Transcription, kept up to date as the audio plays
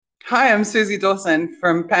Hi, I'm Susie Dawson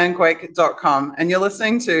from Panquake.com, and you're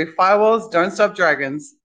listening to Firewalls Don't Stop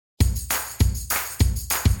Dragons.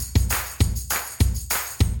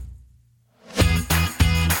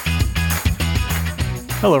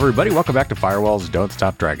 Hello, everybody. Welcome back to Firewalls Don't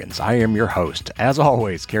Stop Dragons. I am your host, as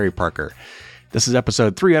always, Gary Parker. This is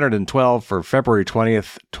episode 312 for February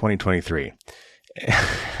 20th, 2023.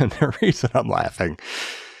 And the reason I'm laughing,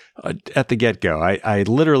 at the get-go, I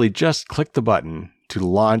literally just clicked the button to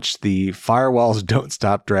launch the Firewalls Don't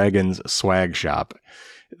Stop Dragons swag shop.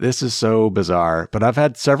 This is so bizarre, but I've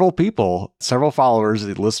had several people, several followers,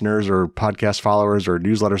 listeners or podcast followers or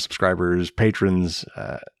newsletter subscribers, patrons,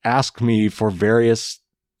 ask me for various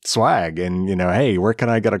swag and, hey, where can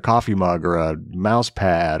I get a coffee mug or a mouse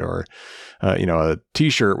pad or, a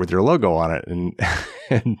t-shirt with your logo on it?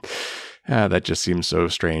 And that just seems so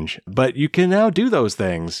strange. But you can now do those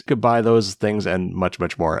things. You could buy those things and much,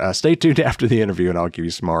 much more. Stay tuned after the interview and I'll give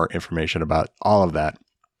you some more information about all of that.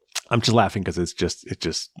 I'm just laughing because it's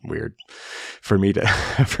just weird for me to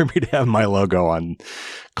have my logo on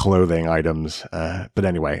clothing items. But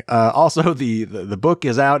anyway, also the book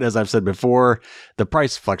is out, as I've said before. The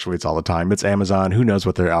price fluctuates all the time. It's Amazon. Who knows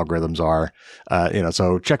what their algorithms are?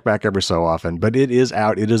 So check back every so often. But it is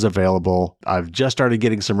out. It is available. I've just started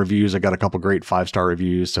getting some reviews. I got a couple great 5-star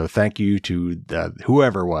reviews. So thank you to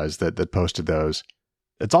whoever was that posted those.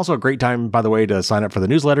 It's also a great time, by the way, to sign up for the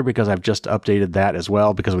newsletter because I've just updated that as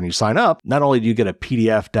well. Because when you sign up, not only do you get a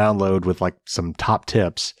PDF download with like some top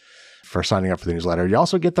tips for signing up for the newsletter, you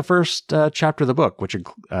also get the first chapter of the book, which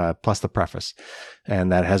plus the preface,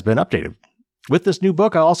 and that has been updated. With this new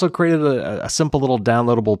book, I also created a simple little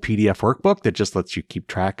downloadable PDF workbook that just lets you keep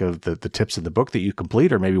track of the tips in the book that you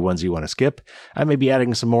complete, or maybe ones you want to skip. I may be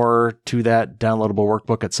adding some more to that downloadable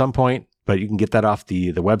workbook at some point, but you can get that off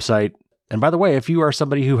the website. And by the way, if you are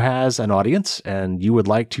somebody who has an audience and you would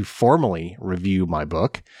like to formally review my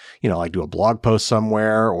book, like do a blog post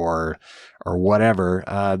somewhere or whatever,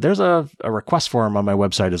 there's a request form on my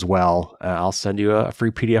website as well. I'll send you a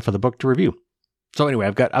free PDF of the book to review. So anyway,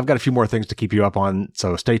 I've got a few more things to keep you up on.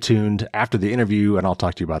 So stay tuned after the interview and I'll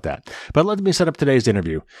talk to you about that. But let me set up today's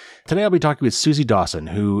interview. Today I'll be talking with Susie Dawson,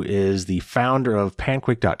 who is the founder of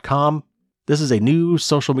Panquake.com. This is a new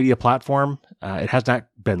social media platform. It has not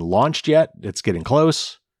been launched yet. It's getting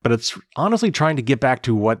close, but it's honestly trying to get back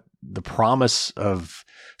to what the promise of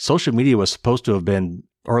social media was supposed to have been,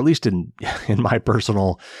 or at least in my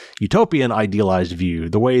personal utopian idealized view,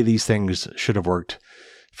 the way these things should have worked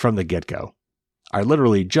from the get-go. I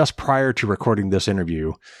literally, just prior to recording this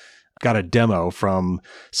interview, got a demo from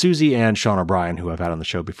Susie and Sean O'Brien, who I've had on the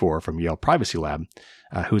show before from Yale Privacy Lab,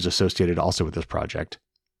 who's associated also with this project.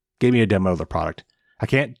 Gave me a demo of the product. I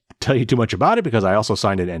can't tell you too much about it because I also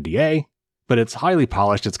signed an NDA, but it's highly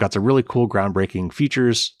polished. It's got some really cool, groundbreaking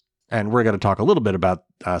features, and we're going to talk a little bit about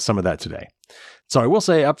some of that today. So I will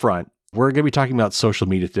say up front, we're going to be talking about social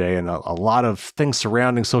media today, and a lot of things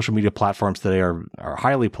surrounding social media platforms today are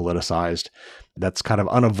highly politicized. That's kind of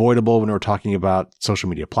unavoidable when we're talking about social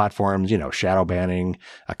media platforms, shadow banning,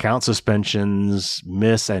 account suspensions,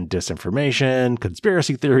 mis and disinformation,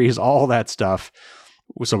 conspiracy theories, all that stuff.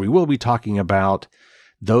 So we will be talking about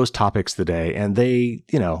those topics today, and they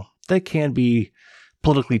can be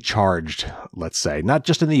politically charged, let's say, not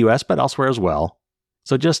just in the US, but elsewhere as well.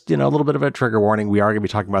 So just, a little bit of a trigger warning. We are going to be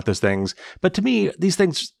talking about these things, but to me, these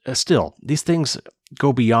things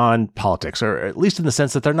go beyond politics, or at least in the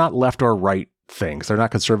sense that they're not left or right things. They're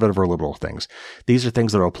not conservative or liberal things. These are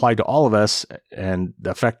things that are applied to all of us and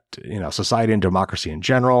affect, society and democracy in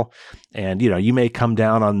general. And, you may come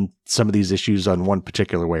down on some of these issues on one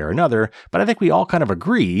particular way or another, but I think we all kind of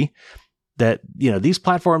agree that, these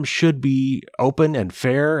platforms should be open and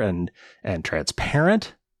fair and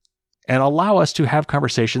transparent and allow us to have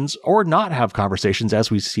conversations or not have conversations as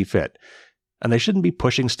we see fit. And they shouldn't be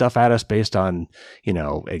pushing stuff at us based on,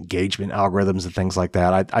 engagement algorithms and things like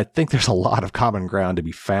that. I think there's a lot of common ground to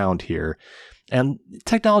be found here. And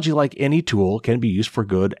technology, like any tool, can be used for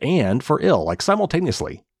good and for ill, like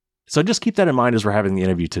simultaneously. So just keep that in mind as we're having the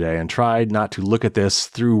interview today and try not to look at this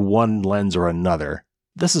through one lens or another.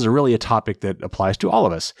 This is really a topic that applies to all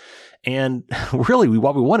of us. And really,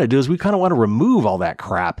 what we want to do is we kind of want to remove all that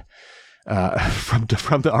crap from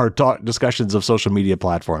our discussions of social media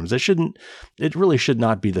platforms. It really should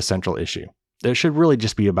not be the central issue. It should really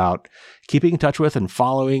just be about keeping in touch with and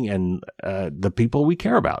following and the people we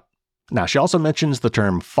care about. Now, she also mentions the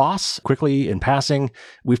term FOSS quickly in passing.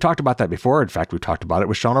 We've talked about that before. In fact, we've talked about it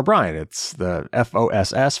with Sean O'Brien. It's the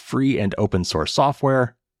FOSS, free and open source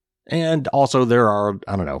software. And also there are,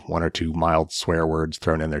 I don't know, 1 or 2 mild swear words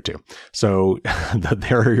thrown in there too. So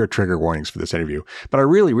there are your trigger warnings for this interview. But I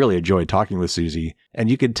really, really enjoyed talking with Susie, and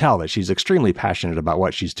you can tell that she's extremely passionate about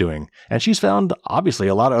what she's doing. And she's found, obviously,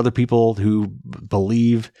 a lot of other people who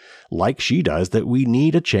believe, like she does, that we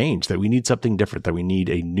need a change, that we need something different, that we need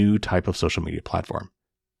a new type of social media platform.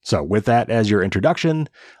 So with that as your introduction,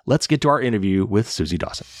 let's get to our interview with Susie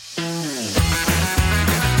Dawson.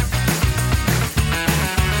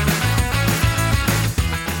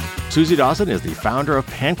 Susie Dawson is the founder of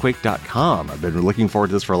Panquake.com. I've been looking forward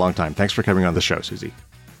to this for a long time. Thanks for coming on the show, Susie.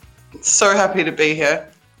 So happy to be here.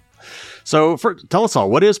 So tell us all,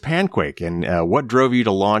 what is Panquake and what drove you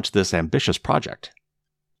to launch this ambitious project?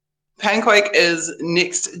 Panquake is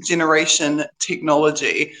next generation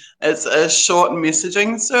technology. It's a short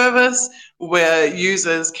messaging service where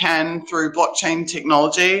users can, through blockchain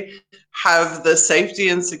technology, have the safety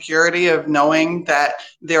and security of knowing that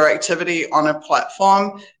their activity on a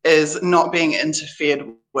platform is not being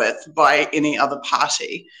interfered with by any other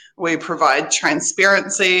party. We provide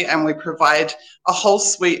transparency and we provide a whole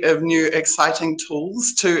suite of new exciting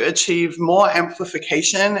tools to achieve more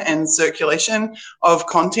amplification and circulation of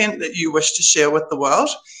content that you wish to share with the world,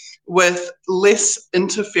 with less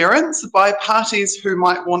interference by parties who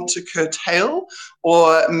might want to curtail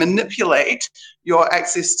or manipulate your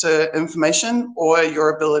access to information or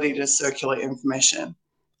your ability to circulate information.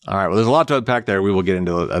 All right. Well, there's a lot to unpack there. We will get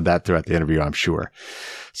into that throughout the interview, I'm sure.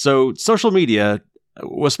 So social media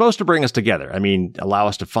was supposed to bring us together. I mean, allow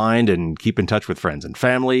us to find and keep in touch with friends and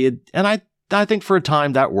family. And I think for a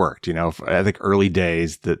time that worked. You know, I think early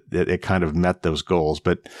days that it kind of met those goals,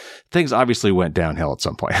 but things obviously went downhill at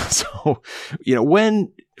some point. So, you know,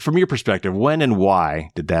 from your perspective, when and why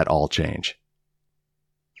did that all change?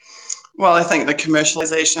 Well, I think the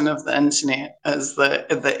commercialization of the internet is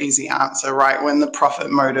the easy answer, right? When the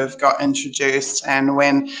profit motive got introduced and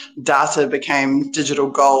when data became digital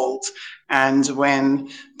gold and when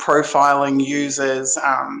profiling users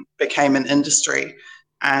became an industry.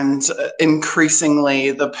 And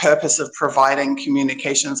increasingly, the purpose of providing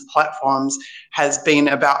communications platforms has been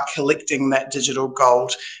about collecting that digital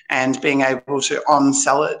gold and being able to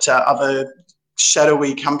on-sell it to other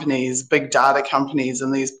shadowy companies, big data companies,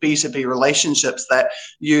 and these B2B relationships that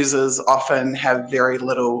users often have very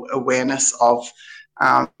little awareness of.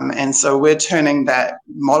 And so we're turning that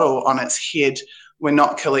model on its head. We're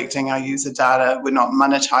not collecting our user data. We're not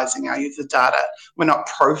monetizing our user data. We're not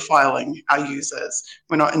profiling our users.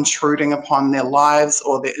 We're not intruding upon their lives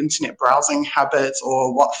or their internet browsing habits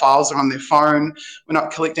or what files are on their phone. We're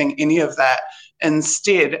not collecting any of that.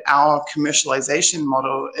 Instead, our commercialization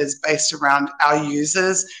model is based around our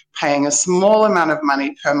users paying a small amount of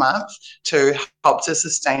money per month to help to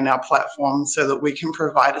sustain our platform so that we can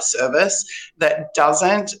provide a service that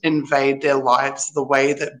doesn't invade their lives the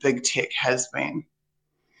way that big tech has been.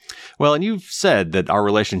 Well, and you've said that our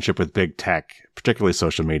relationship with big tech, particularly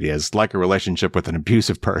social media, is like a relationship with an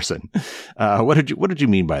abusive person. What did you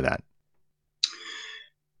mean by that?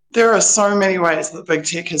 There are so many ways that big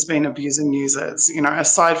tech has been abusing users. You know,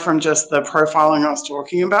 aside from just the profiling I was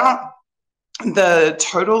talking about, the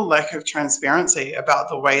total lack of transparency about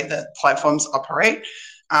the way that platforms operate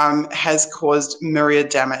has caused myriad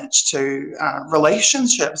damage to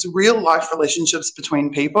relationships, real life relationships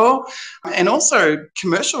between people, and also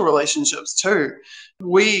commercial relationships too.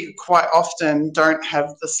 We quite often don't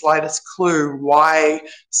have the slightest clue why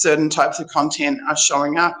certain types of content are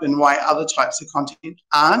showing up and why other types of content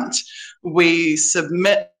aren't. We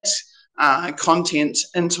submit content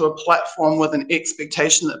into a platform with an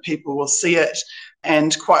expectation that people will see it,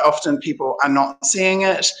 and quite often people are not seeing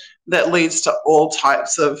it. That leads to all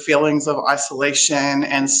types of feelings of isolation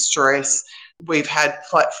and stress. We've had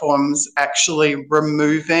platforms actually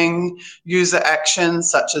removing user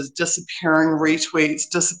actions such as disappearing retweets,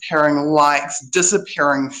 disappearing likes,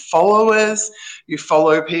 disappearing followers. You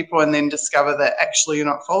follow people and then discover that actually you're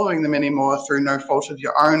not following them anymore through no fault of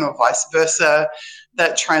your own or vice versa.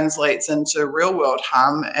 That translates into real world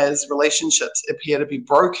harm as relationships appear to be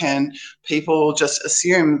broken. People just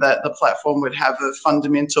assume that the platform would have a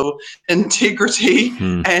fundamental integrity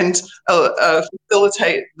and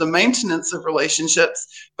facilitate the maintenance of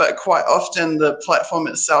relationships, but quite often the platform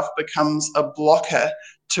itself becomes a blocker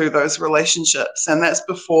to those relationships. And that's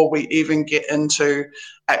before we even get into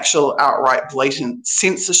actual outright blatant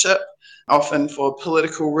censorship, often for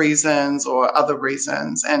political reasons or other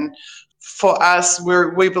reasons. And for us,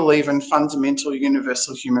 we believe in fundamental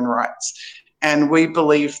universal human rights. And we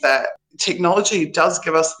believe that technology does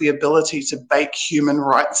give us the ability to bake human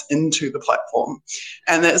rights into the platform.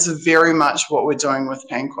 And that's very much what we're doing with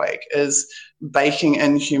Panquake, is baking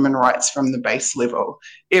in human rights from the base level.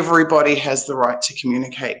 Everybody has the right to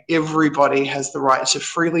communicate. Everybody has the right to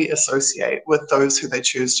freely associate with those who they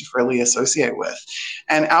choose to freely associate with.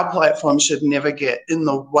 And our platform should never get in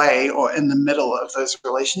the way or in the middle of those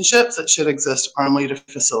relationships. It should exist only to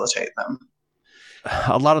facilitate them.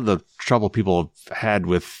 A lot of the trouble people have had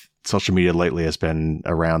with social media lately has been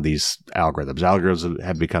around these algorithms. Algorithms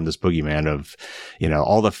have become this boogeyman of,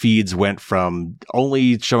 all the feeds went from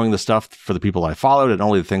only showing the stuff for the people I followed and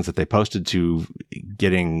only the things that they posted to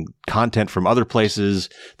getting content from other places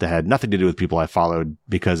that had nothing to do with people I followed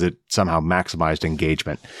because it somehow maximized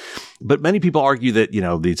engagement. But many people argue that,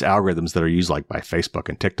 these algorithms that are used like by Facebook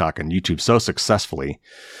and TikTok and YouTube so successfully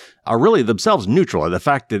are really themselves neutral. The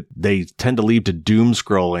fact that they tend to lead to doom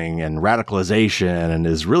scrolling and radicalization and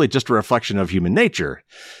is really just a reflection of human nature.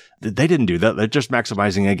 They didn't do that. They're just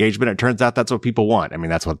maximizing engagement. It turns out that's what people want. I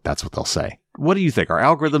mean, that's what they'll say. What do you think? Are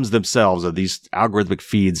algorithms themselves, are these algorithmic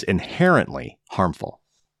feeds inherently harmful?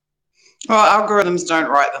 Well, algorithms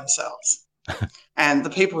don't write themselves. And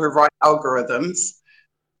the people who write algorithms,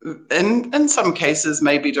 in some cases,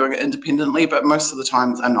 may be doing it independently, but most of the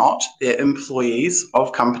times are not. They're employees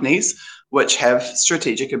of companies which have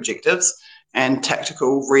strategic objectives and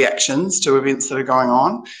tactical reactions to events that are going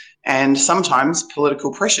on, and sometimes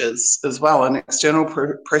political pressures as well, and external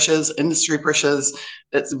pressures, industry pressures,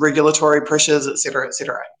 it's regulatory pressures, et cetera, et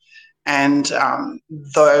cetera. And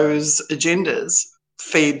those agendas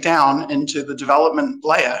feed down into the development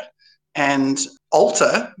layer and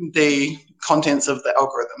alter the contents of the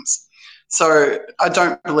algorithms. So I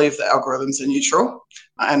don't believe that algorithms are neutral,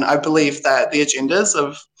 and I believe that the agendas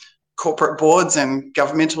of corporate boards and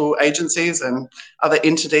governmental agencies and other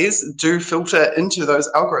entities do filter into those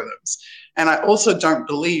algorithms. And I also don't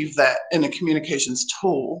believe that in a communications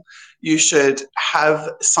tool, you should have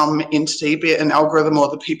some entity, be it an algorithm or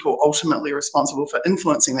the people ultimately responsible for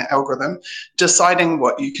influencing that algorithm, deciding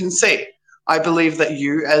what you can see. I believe that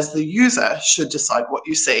you as the user should decide what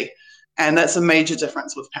you see. And that's a major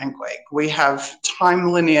difference with Panquake. We have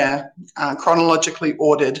time linear, chronologically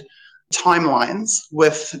ordered timelines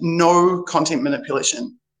with no content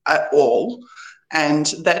manipulation at all. And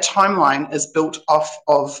that timeline is built off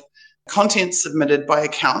of content submitted by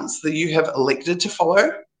accounts that you have elected to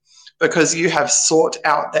follow because you have sought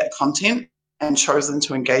out that content and chosen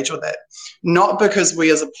to engage with it. Not because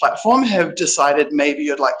we as a platform have decided maybe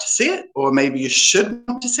you'd like to see it, or maybe you should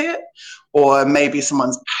want to see it, or maybe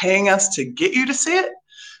someone's paying us to get you to see it.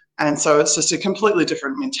 And so it's just a completely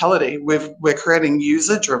different mentality. We're creating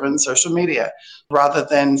user-driven social media rather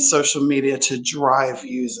than social media to drive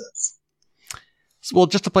users. Well,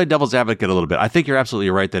 just to play devil's advocate a little bit, I think you're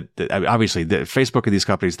absolutely right that obviously the Facebook and these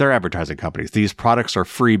companies, they're advertising companies. These products are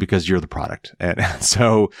free because you're the product. And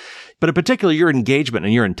so, but in particular, your engagement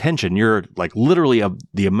and your intention, you're like literally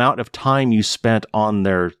the amount of time you spent on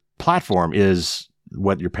their platform is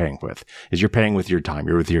what you're paying with, is you're paying with your time,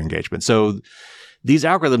 you're with your engagement. So these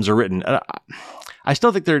algorithms are written. I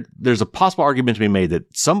still think there's a possible argument to be made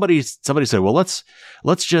that somebody said, well, let's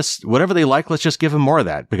just, whatever they like, let's just give them more of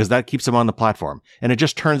that because that keeps them on the platform. And it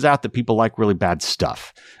just turns out that people like really bad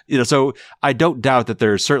stuff. So I don't doubt that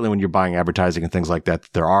there's certainly when you're buying advertising and things like that,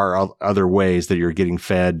 there are other ways that you're getting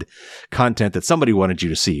fed content that somebody wanted you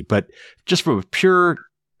to see. But just from a pure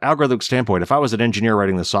algorithmic standpoint, if I was an engineer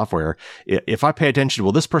writing the software, if I pay attention,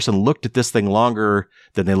 well, this person looked at this thing longer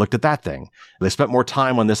than they looked at that thing. They spent more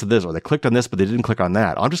time on this and this, or they clicked on this, but they didn't click on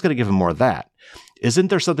that. I'm just going to give them more of that. Isn't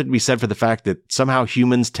there something to be said for the fact that somehow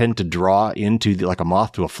humans tend to draw into like a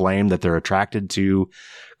moth to a flame, that they're attracted to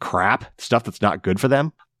crap, stuff that's not good for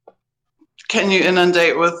them? Can you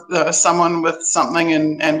inundate with someone with something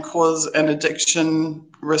and cause an addiction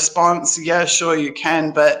response? Yeah, sure you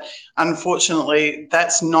can. But unfortunately,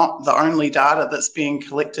 that's not the only data that's being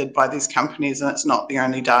collected by these companies, and it's not the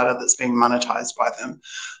only data that's being monetized by them.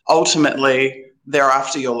 Ultimately, they're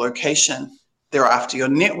after your location. They're after your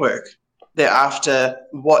network. They're after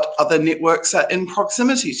what other networks are in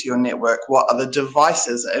proximity to your network, what other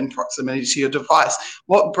devices are in proximity to your device,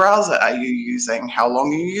 what browser are you using, how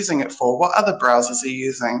long are you using it for, what other browsers are you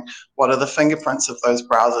using, what are the fingerprints of those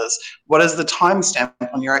browsers, what is the timestamp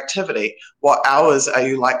on your activity, what hours are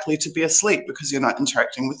you likely to be asleep because you're not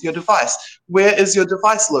interacting with your device, where is your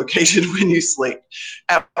device located when you sleep,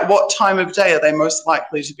 at what time of day are they most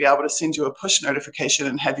likely to be able to send you a push notification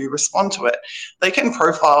and have you respond to it. They can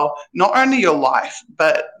profile not only your life,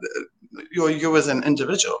 but you as an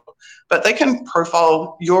individual, but they can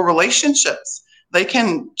profile your relationships. They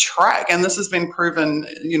can track, and this has been proven,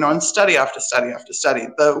 in study after study after study,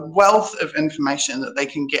 the wealth of information that they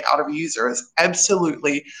can get out of a user is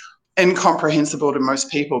absolutely incomprehensible to most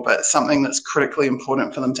people, but something that's critically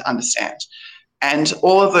important for them to understand. And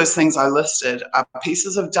all of those things I listed are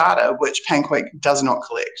pieces of data which Panquake does not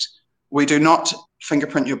collect. We do not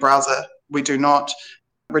fingerprint your browser. We do not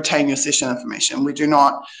retain your session information. We do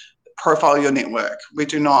not profile your network. We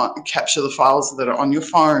do not capture the files that are on your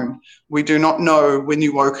phone. We do not know when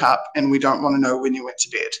you woke up, and we don't want to know when you went to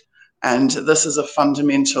bed. And this is a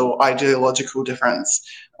fundamental ideological difference.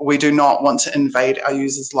 We do not want to invade our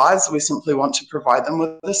users' lives. We simply want to provide them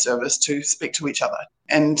with a service to speak to each other.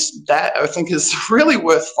 And that, I think, is really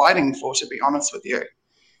worth fighting for, to be honest with you.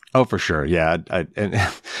 Oh, for sure. Yeah. And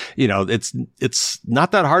it's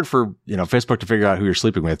not that hard for, Facebook to figure out who you're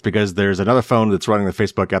sleeping with, because there's another phone that's running the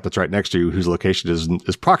Facebook app that's right next to you whose location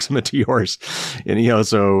is proximate to yours. And,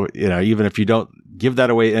 so, even if you don't give that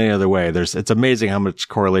away any other way, it's amazing how much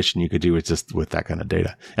correlation you could do with that kind of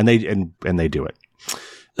data. And they do it.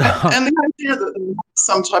 And the idea that they have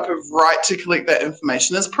some type of right to collect that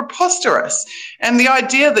information is preposterous. And the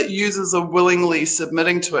idea that users are willingly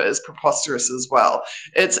submitting to it is preposterous as well.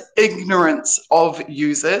 It's ignorance of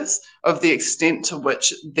users of the extent to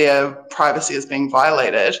which their privacy is being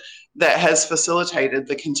violated that has facilitated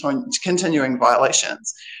the continuing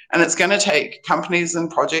violations. And it's going to take companies and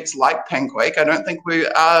projects like Panquake, I don't think we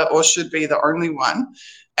are or should be the only one,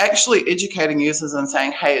 actually educating users and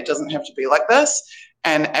saying, hey, it doesn't have to be like this.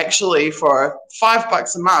 And actually, for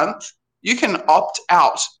 $5 a month, you can opt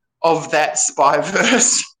out of that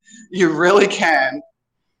spyverse. You really can.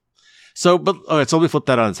 So let me flip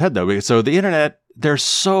that on its head, though. So the internet, there's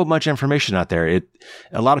so much information out there.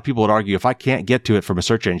 A lot of people would argue if I can't get to it from a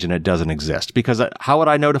search engine, it doesn't exist, because how would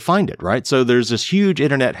I know to find it, right? So there's this huge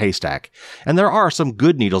internet haystack, and there are some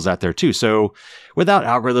good needles out there too. So without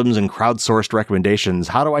algorithms and crowdsourced recommendations,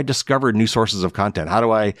 how do I discover new sources of content?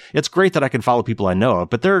 It's great that I can follow people I know,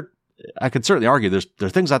 but I could certainly argue there are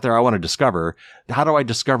things out there I want to discover. How do I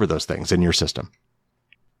discover those things in your system?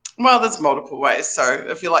 Well, there's multiple ways. So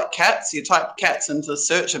if you like cats, you type cats into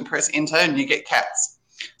search and press enter and you get cats.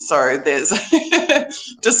 So there's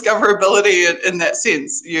discoverability in that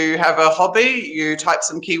sense. You have a hobby, you type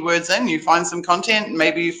some keywords in, you find some content,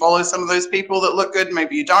 maybe you follow some of those people that look good,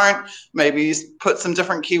 maybe you don't, maybe you put some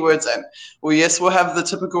different keywords in. Well, yes, we'll have the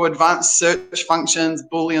typical advanced search functions,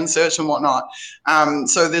 Boolean search and whatnot.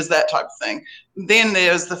 So there's that type of thing. Then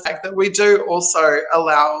there's the fact that we do also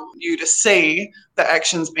allow you to see the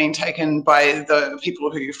actions being taken by the people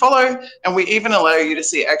who you follow, and we even allow you to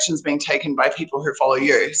see actions being taken by people who follow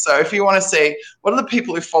you. So if you want to see what are the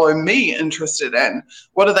people who follow me interested in,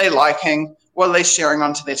 what are they liking, what are they sharing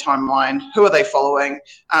onto their timeline, who are they following,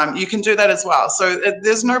 you can do that as well. So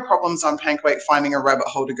there's no problems on Panquake finding a rabbit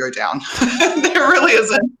hole to go down. There really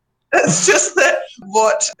isn't. It's just that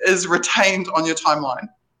what is retained on your timeline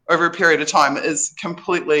over a period of time is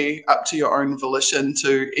completely up to your own volition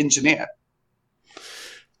to engineer.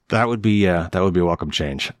 That would be a welcome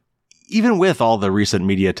change. Even with all the recent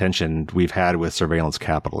media attention we've had with surveillance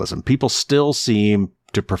capitalism, people still seem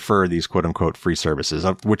to prefer these quote unquote free services,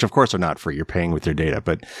 which of course are not free. You're paying with your data,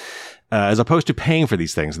 but as opposed to paying for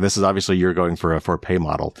these things, and this is obviously you're going for a pay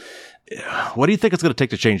model. What do you think it's going to take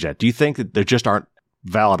to change that? Do you think that there just aren't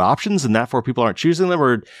valid options and therefore people aren't choosing them?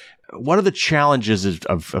 Or what are the challenges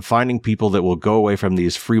of finding people that will go away from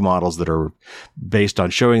these free models that are based on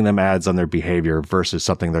showing them ads on their behavior versus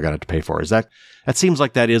something they're going to have to pay for? That seems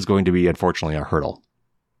like that is going to be, unfortunately, a hurdle.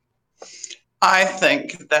 I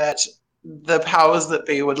think that the powers that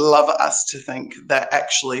be would love us to think that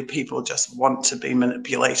actually people just want to be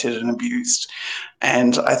manipulated and abused.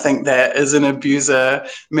 And I think that is an abuser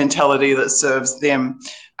mentality that serves them.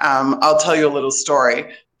 I'll tell you a little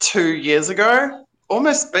story. 2 years ago,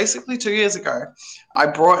 almost basically 2 years ago, I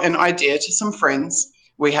brought an idea to some friends.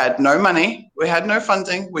 We had no money, we had no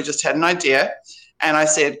funding, we just had an idea. And I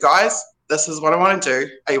said, guys, this is what I want to do.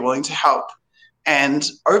 Are you willing to help? And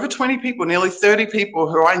over 20 people, nearly 30 people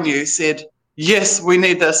who I knew said, yes, we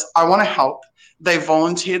need this. I want to help. They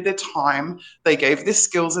volunteered their time. They gave their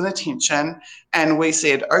skills and attention. And we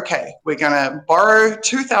said, okay, we're going to borrow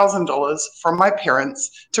 $2,000 from my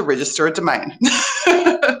parents to register a domain.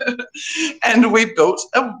 And we built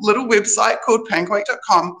a little website called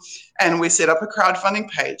panquake.com, and we set up a crowdfunding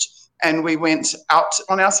page. And we went out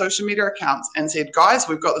on our social media accounts and said, guys,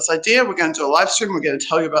 we've got this idea. We're going to do a live stream. We're going to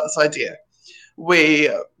tell you about this idea. We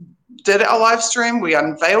did our live stream, we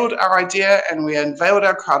unveiled our idea, and we unveiled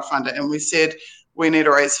our crowdfunder, and we said we need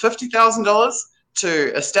to raise $50,000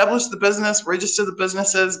 to establish the business, register the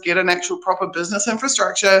businesses, get an actual proper business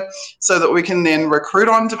infrastructure so that we can then recruit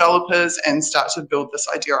on developers and start to build this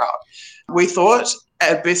idea out. We thought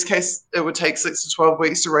at best case it would take 6 to 12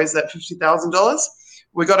 weeks to raise that $50,000.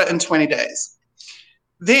 We got it in 20 days.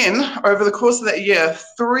 Then, over the course of that year,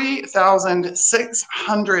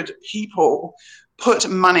 3,600 people put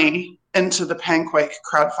money into the Panquake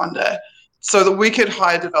crowdfunder so that we could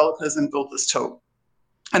hire developers and build this tool.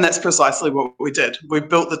 And that's precisely what we did. We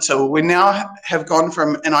built the tool. We now have gone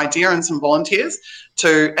from an idea and some volunteers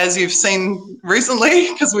to, as you've seen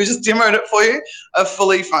recently, because we just demoed it for you, a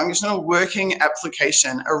fully functional working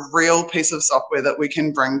application, a real piece of software that we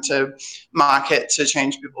can bring to market to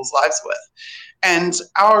change people's lives with. And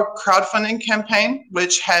our crowdfunding campaign,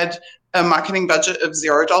 which had a marketing budget of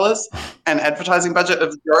 $0, an advertising budget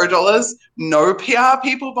of $0, no PR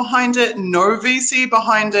people behind it, no VC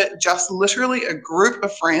behind it, just literally a group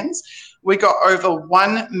of friends. We got over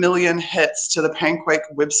 1 million hits to the Panquake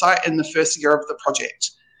website in the first year of the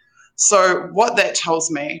project. So what that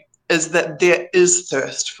tells me is that there is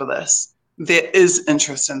thirst for this. There is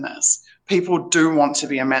interest in this. People do want to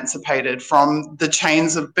be emancipated from the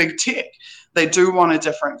chains of big tech. They do want a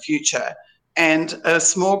different future. And a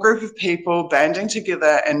small group of people banding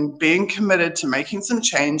together and being committed to making some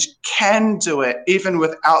change can do it, even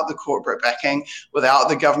without the corporate backing, without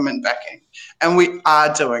the government backing. And we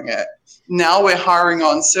are doing it. Now we're hiring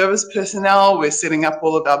on service personnel, we're setting up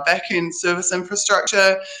all of our back-end service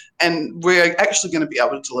infrastructure, and we're actually going to be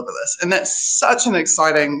able to deliver this. And that's such an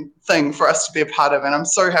exciting thing for us to be a part of, and I'm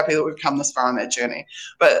so happy that we've come this far on that journey.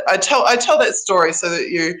 But I tell that story so that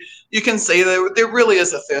you can see that there really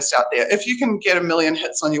is a thirst out there. If you can get 1 million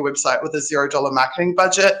hits on your website with a $0 marketing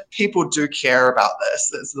budget, people do care about this.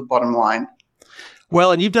 That's the bottom line.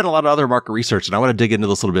 Well, and you've done a lot of other market research, and I want to dig into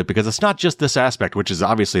this a little bit because it's not just this aspect, which is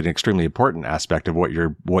obviously an extremely important aspect of what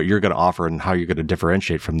you're going to offer and how you're going to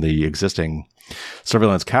differentiate from the existing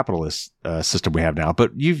surveillance capitalist system we have now.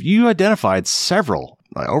 But you identified several,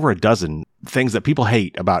 over a dozen things that people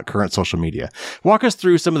hate about current social media. Walk us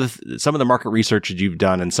through some of the market research that you've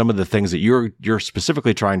done and some of the things that you're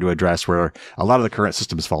specifically trying to address where a lot of the current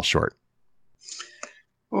systems fall short.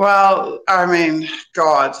 Well, I mean,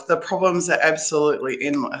 God, the problems are absolutely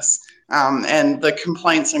endless. And the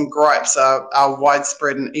complaints and gripes are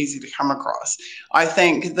widespread and easy to come across. I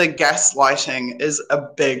think the gaslighting is a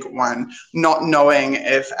big one, not knowing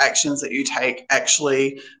if actions that you take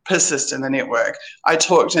actually persist in the network. I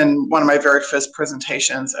talked in one of my very first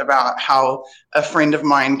presentations about how a friend of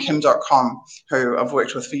mine, Kim.com, who I've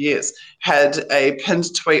worked with for years, had a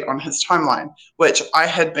pinned tweet on his timeline, which I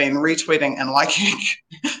had been retweeting and liking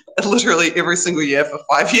literally every single year for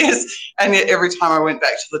 5 years. And yet every time I went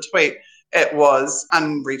back to the tweet, it was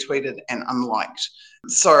unretweeted and unliked.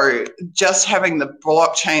 So just having the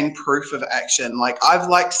blockchain proof of action, like I've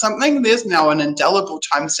liked something, there's now an indelible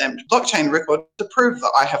timestamped blockchain record to prove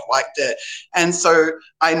that I have liked it. And so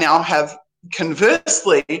I now have,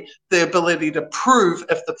 conversely, the ability to prove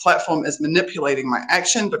if the platform is manipulating my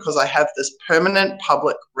action because I have this permanent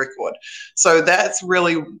public record. So that's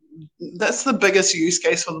the biggest use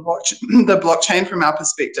case for the blockchain from our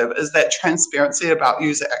perspective, is that transparency about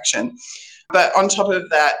user action. But on top of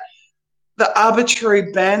that, the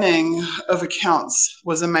arbitrary banning of accounts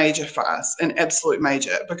was a major for us, an absolute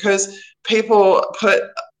major, because people put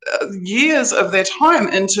years of their time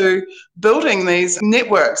into building these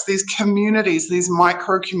networks, these communities, these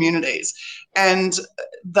micro communities. And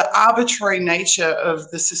the arbitrary nature of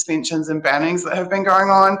the suspensions and bannings that have been going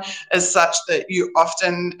on is such that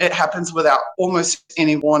it happens without almost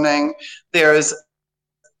any warning. There is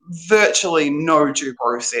virtually no due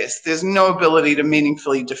process. There's no ability to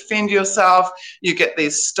meaningfully defend yourself. You get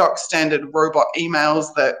these stock standard robot emails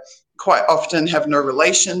that quite often have no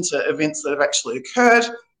relation to events that have actually occurred.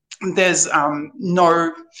 There's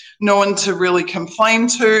no one to really complain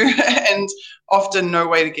to, and often no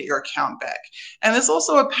way to get your account back. And there's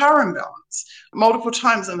also a power imbalance. Multiple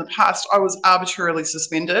times in the past, I was arbitrarily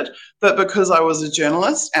suspended, but because I was a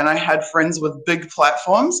journalist and I had friends with big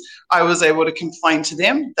platforms, I was able to complain to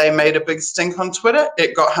them. They made a big stink on Twitter.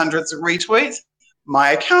 It got hundreds of retweets.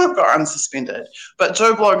 My account got unsuspended. But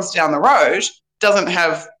Joe Bloggs down the road doesn't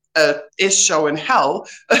have a show in hell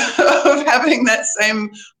of having that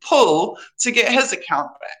same pull to get his account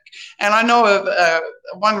back. And I know of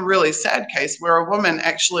one really sad case where a woman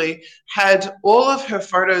actually had all of her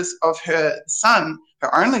photos of her son,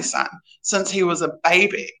 her only son, since he was a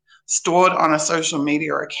baby, stored on a social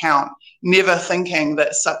media account, never thinking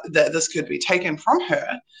that this could be taken from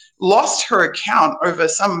her, lost her account over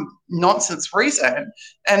some nonsense reason,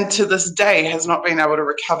 and to this day has not been able to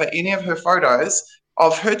recover any of her photos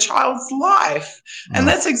of her child's life. And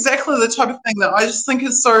that's exactly the type of thing that I just think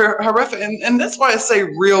is so horrific. And that's why I say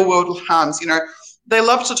real world harms. You know, they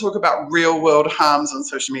love to talk about real world harms on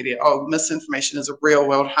social media. Oh, misinformation is a real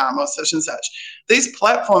world harm or such and such. These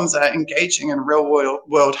platforms are engaging in real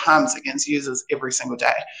world harms against users every single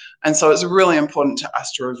day. And so it's really important to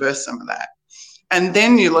us to reverse some of that. And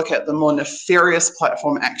then you look at the more nefarious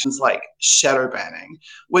platform actions like shadow banning,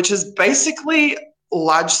 which is basically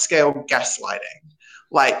large-scale gaslighting.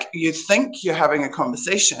 Like, you think you're having a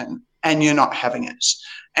conversation and you're not having it.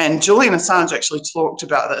 And Julian Assange actually talked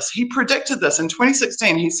about this. He predicted this in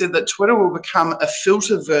 2016. He said that Twitter will become a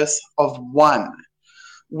filterverse of one,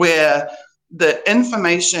 where the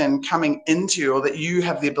information coming into you or that you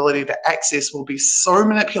have the ability to access will be so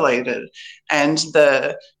manipulated, and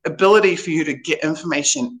the ability for you to get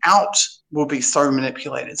information out will be so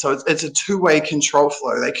manipulated. So it's a two-way control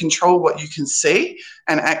flow. They control what you can see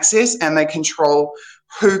and access, and they control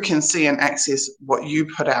who can see and access what you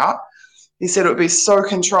put out. He said it would be so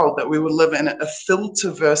controlled that we would live in a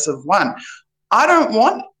filterverse of one. I don't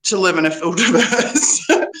want to live in a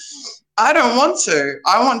filterverse. I don't want to.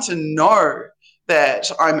 I want to know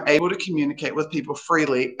that I'm able to communicate with people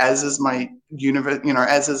freely, as is my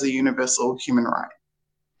as is a universal human right.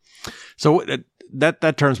 So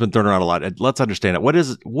that term's been thrown around a lot. Let's understand it. What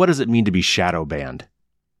does it mean to be shadow banned?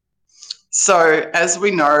 So, as we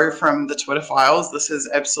know from the Twitter files, this has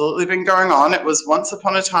absolutely been going on. It was once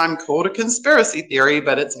upon a time called a conspiracy theory,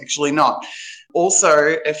 but it's actually not.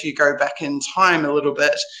 Also, if you go back in time a little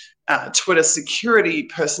bit, Twitter security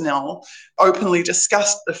personnel openly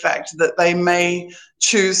discussed the fact that they may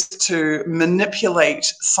choose to manipulate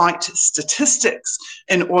site statistics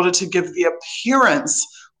in order to give the appearance,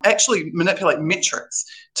 actually manipulate metrics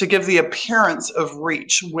to give the appearance of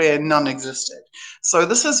reach where none existed. So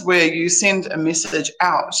this is where you send a message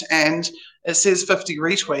out and it says 50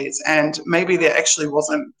 retweets, and maybe there actually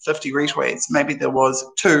wasn't 50 retweets, maybe there was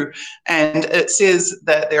 2, and it says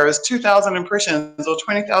that there is 2,000 impressions or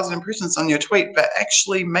 20,000 impressions on your tweet, but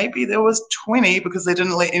actually maybe there was 20 because they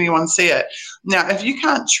didn't let anyone see it. Now, if you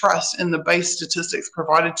can't trust in the base statistics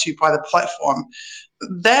provided to you by the platform,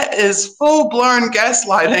 that is full-blown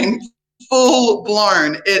gaslighting. Full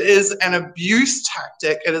blown. It is an abuse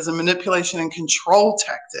tactic. It is a manipulation and control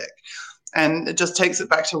tactic. And it just takes it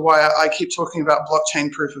back to why I keep talking about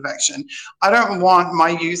blockchain proof of action. I don't want my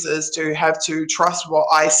users to have to trust what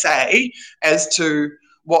I say as to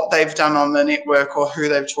what they've done on the network or who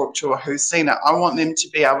they've talked to or who's seen it. I want them to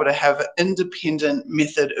be able to have an independent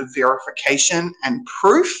method of verification and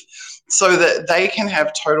proof so that they can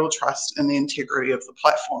have total trust in the integrity of the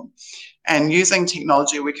platform. And using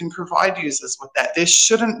technology, we can provide users with that. There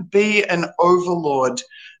shouldn't be an overlord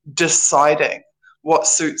deciding what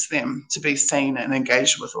suits them to be seen and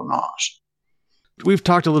engaged with or not. We've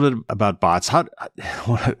talked a little bit about bots.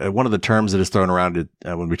 One of the terms that is thrown around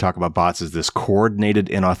when we talk about bots is this coordinated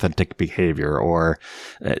inauthentic behavior, or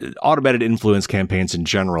automated influence campaigns in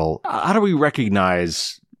general. How do we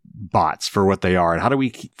recognize bots for what they are, and how do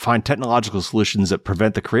we find technological solutions that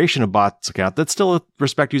prevent the creation of bots account that still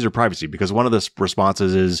respect user privacy? Because one of the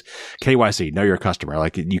responses is KYC, know your customer.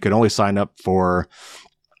 Like, you can only sign up for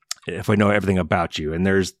if I know everything about you, and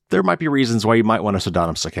there might be reasons why you might want a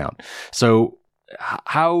pseudonymous account. So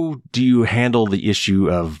how do you handle the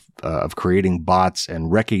issue of creating bots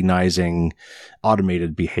and recognizing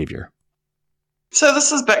automated behavior? So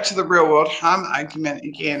this is back to the real world harm argument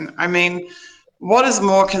again. I mean, what is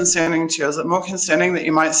more concerning to you? Is it more concerning that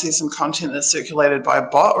you might see some content that's circulated by a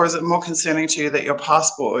bot, or is it more concerning to you that your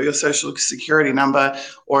passport or your social security number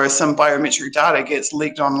or some biometric data gets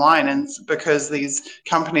leaked online, and because these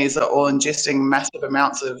companies are all ingesting massive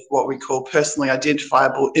amounts of what we call personally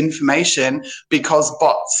identifiable information because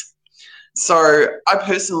bots? So I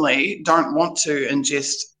personally don't want to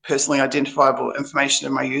ingest personally identifiable information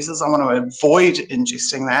of my users. I want to avoid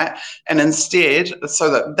ingesting that, and instead,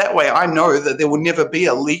 so that way I know that there will never be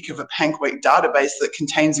a leak of a PanQuake database that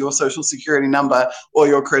contains your social security number or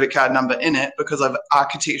your credit card number in it, because I've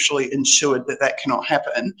architecturally ensured that that cannot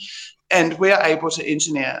happen. And we are able to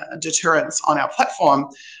engineer deterrence on our platform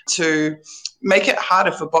to make it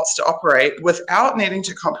harder for bots to operate without needing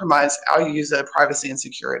to compromise our user privacy and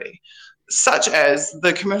security, such as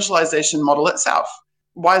the commercialization model itself.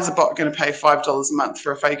 Why is a bot going to pay $5 a month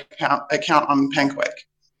for a fake account on PanQuake?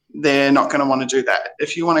 They're not going to want to do that.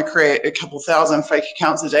 If you want to create a couple thousand fake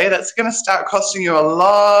accounts a day, that's going to start costing you a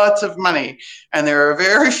lot of money. And there are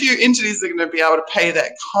very few entities that are going to be able to pay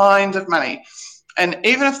that kind of money. And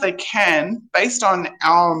even if they can, based on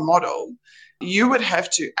our model, you would have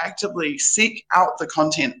to actively seek out the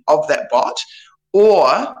content of that bot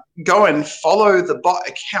or go and follow the bot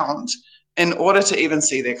account in order to even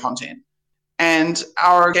see their content. And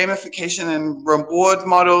our gamification and reward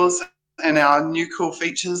models and our new cool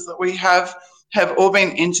features that we have all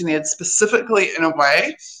been engineered specifically in a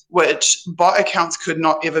way which bot accounts could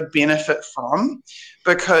not ever benefit from,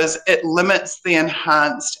 because it limits the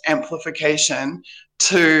enhanced amplification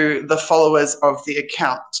to the followers of the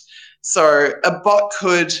account. So a bot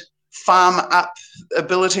could farm up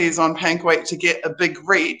abilities on Panquake to get a big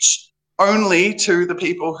reach only to the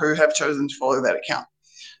people who have chosen to follow that account.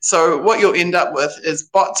 So what you'll end up with is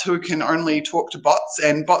bots who can only talk to bots,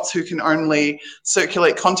 and bots who can only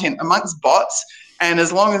circulate content amongst bots. And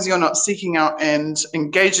as long as you're not seeking out and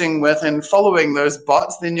engaging with and following those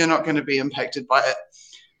bots, then you're not going to be impacted by it.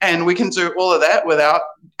 And we can do all of that without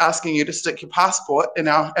asking you to stick your passport in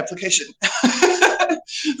our application.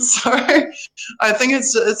 So I think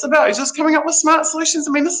it's about just coming up with smart solutions.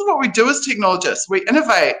 I mean, this is what we do as technologists. We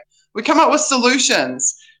innovate. We come up with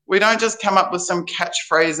solutions. We don't just come up with some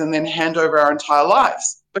catchphrase and then hand over our entire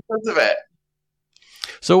lives because of it.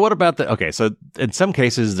 So what about so in some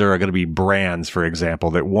cases there are going to be brands, for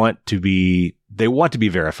example, that want to be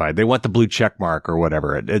verified. They want the blue check mark or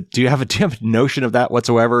whatever. Do you have a notion of that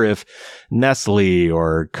whatsoever? If Nestle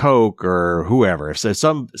or Coke or whoever, if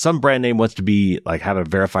some brand name wants to be have a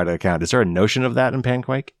verified account, is there a notion of that in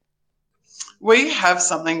Panquake? We have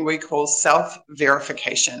something we call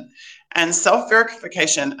self-verification. And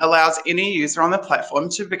self-verification allows any user on the platform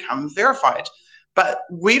to become verified. But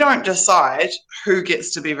we don't decide who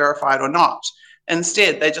gets to be verified or not.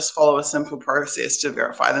 Instead, they just follow a simple process to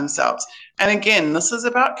verify themselves. And again, this is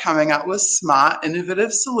about coming up with smart,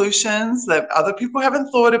 innovative solutions that other people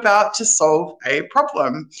haven't thought about to solve a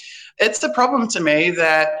problem. It's a problem to me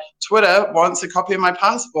that Twitter wants a copy of my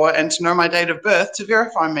passport and to know my date of birth to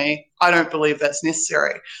verify me. I don't believe that's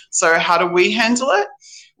necessary. So how do we handle it?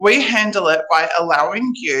 We handle it by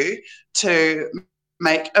allowing you to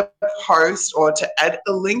make a post or to add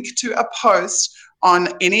a link to a post on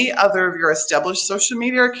any other of your established social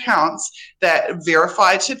media accounts that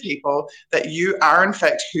verify to people that you are in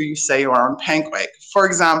fact who you say you are on Panquake. For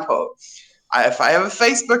example, if I have a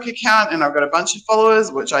Facebook account and I've got a bunch of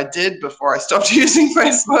followers, which I did before I stopped using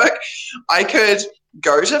Facebook, I could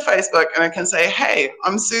go to Facebook and I can say, hey,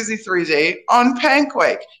 I'm Susie3D on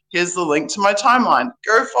Panquake. Here's the link to my timeline.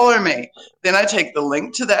 Go follow me. Then I take the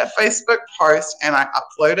link to that Facebook post and I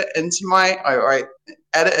upload it into I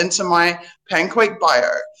add it into my Panquake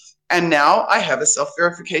bio. And now I have a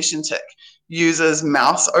self-verification tick. Users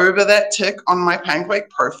mouse over that tick on my Panquake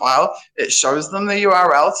profile. It shows them the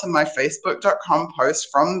URL to my facebook.com post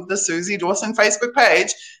from the Susie Dawson Facebook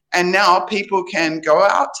page. And now people can go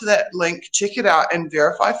out to that link, check it out, and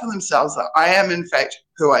verify for themselves that I am, in fact,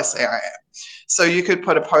 who I say I am. So you could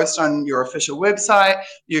put a post on your official website.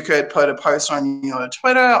 You could put a post on your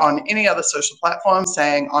Twitter, on any other social platform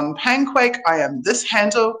saying, on Panquake, I am this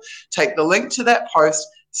handle. Take the link to that post,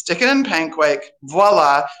 stick it in Panquake.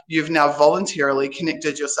 Voila, you've now voluntarily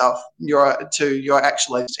connected yourself to your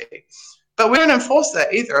actual identity. But we don't enforce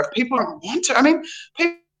that either. If people don't want to,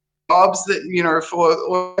 people jobs that,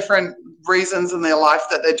 for different reasons in their life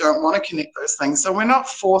that they don't want to connect those things. So we're not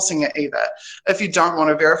forcing it either. If you don't want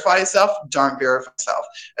to verify yourself, don't verify yourself.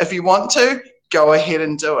 If you want to, go ahead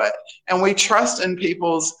and do it. And we trust in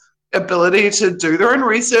people's ability to do their own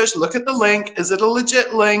research, look at the link. Is it a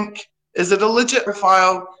legit link? Is it a legit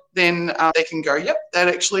profile? Then they can go, yep, that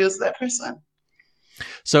actually is that person.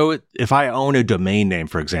 So if I own a domain name,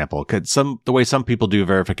 for example, the way some people do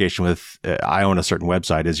verification with I own a certain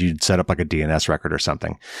website is you'd set up like a DNS record or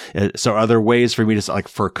something. So are there ways for me to,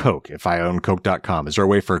 for Coke, if I own Coke.com, is there a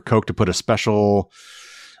way for Coke to put a special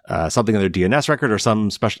something in their DNS record or some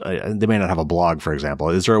special, they may not have a blog, for example.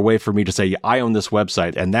 Is there a way for me to say, I own this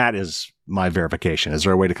website and that is my verification? Is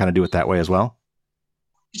there a way to kind of do it that way as well?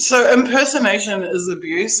 So impersonation is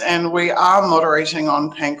abuse, and we are moderating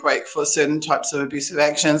on Panquake for certain types of abusive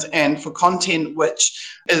actions and for content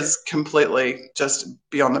which is completely just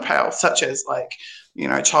beyond the pale, such as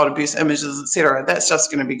child abuse images, etc. That's just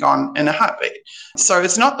going to be gone in a heartbeat. So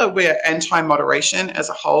it's not that we're anti-moderation as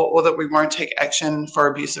a whole or that we won't take action for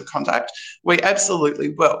abusive conduct. We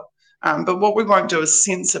absolutely will. But what we won't do is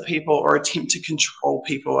censor people or attempt to control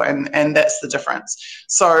people, and that's the difference.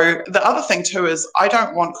 So the other thing too is I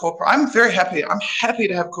don't want I'm happy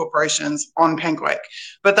to have corporations on Panquake,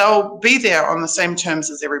 but they'll be there on the same terms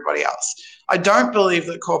as everybody else. I don't believe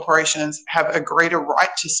that corporations have a greater right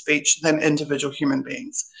to speech than individual human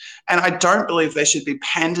beings. And I don't believe they should be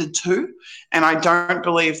pandered to, and I don't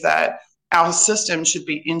believe that our system should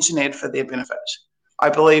be engineered for their benefit. I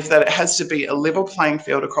believe that it has to be a level playing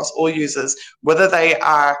field across all users, whether they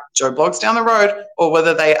are Joe Blogs down the road or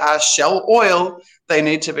whether they are Shell Oil. They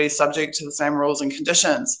need to be subject to the same rules and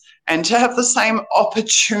conditions and to have the same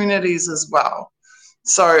opportunities as well.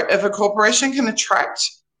 So if a corporation can attract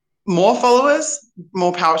more followers,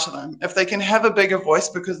 more power to them. If they can have a bigger voice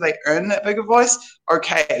because they earn that bigger voice,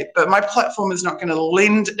 okay. But my platform is not going to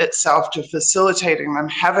lend itself to facilitating them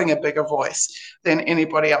having a bigger voice than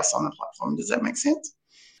anybody else on the platform. Does that make sense?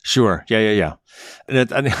 Sure. Yeah.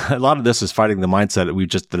 And a lot of this is fighting the mindset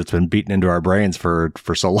that it's been beaten into our brains for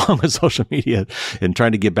so long with social media and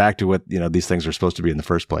trying to get back to what, these things are supposed to be in the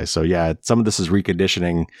first place. So yeah, some of this is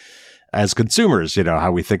reconditioning as consumers,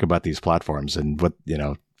 how we think about these platforms and what,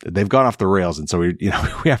 they've gone off the rails. And so we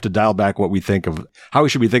have to dial back what we think of how we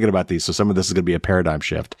should be thinking about these. So some of this is going to be a paradigm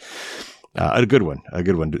shift. A good one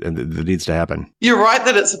that needs to happen. You're right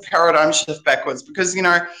that it's a paradigm shift backwards because,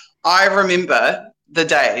 I remember the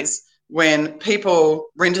days when people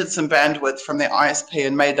rented some bandwidth from their ISP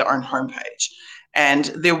and made their own homepage. And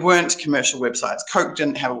there weren't commercial websites. Coke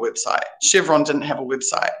didn't have a website. Chevron didn't have a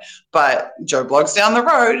website. But Joe Blogs down the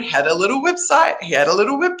road had a little website. He had a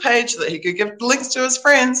little web page that he could give links to his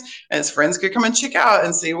friends, and his friends could come and check out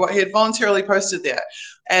and see what he had voluntarily posted there.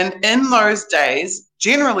 And in those days,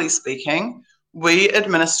 generally speaking, we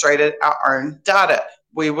administrated our own data.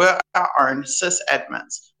 We were our own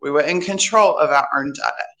sysadmins. We were in control of our own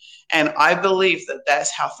data. And I believe that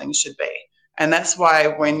that's how things should be. And that's why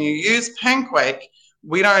when you use Panquake,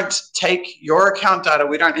 we don't take your account data,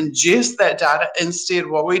 we don't ingest that data. Instead,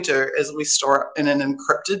 what we do is we store it in an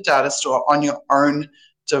encrypted data store on your own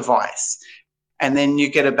device. And then you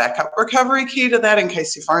get a backup recovery key to that in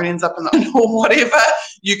case your phone ends up in the or whatever.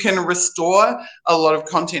 You can restore a lot of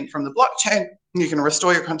content from the blockchain. You can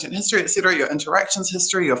restore your content history, etc., your interactions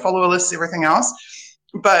history, your follower lists, everything else.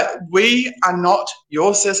 But we are not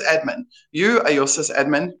your sysadmin. You are your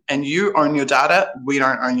sysadmin and you own your data. We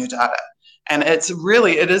don't own your data. And it is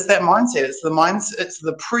that mindset. It's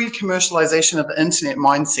the pre-commercialization of the internet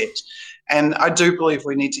mindset. And I do believe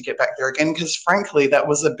we need to get back there again because frankly, that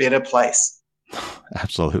was a better place.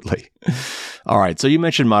 Absolutely. All right. So you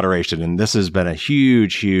mentioned moderation, and this has been a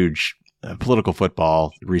huge political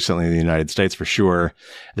football recently in the United States for sure.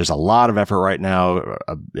 There's a lot of effort right now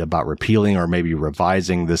about repealing or maybe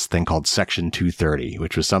revising this thing called Section 230,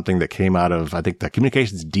 which was something that came out of, I think, the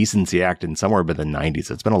Communications Decency Act in somewhere in the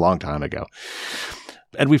 90s. It's been a long time ago.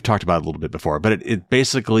 And we've talked about it a little bit before, but it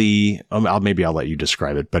basically, I'll let you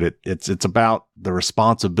describe it, but it's about the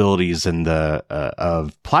responsibilities and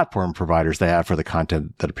of platform providers they have for the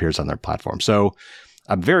content that appears on their platform. So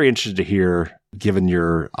I'm very interested to hear, given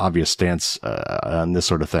your obvious stance on this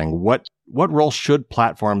sort of thing, what role should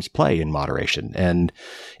platforms play in moderation, and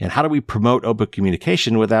how do we promote open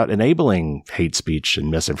communication without enabling hate speech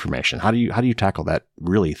and misinformation? How do you tackle that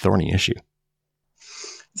really thorny issue?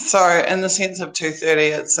 So, in the sense of 230,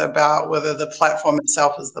 it's about whether the platform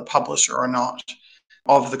itself is the publisher or not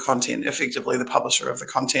of the content, effectively the publisher of the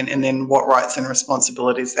content, and then what rights and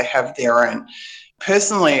responsibilities they have therein.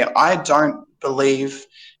 Personally, I don't believe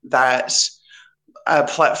that a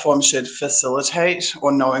platform should facilitate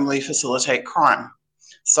or knowingly facilitate crime.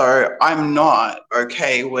 So I'm not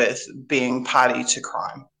okay with being party to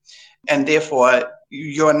crime. And therefore,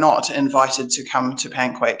 you're not invited to come to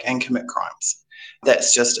Panquake and commit crimes.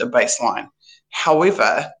 That's just a baseline.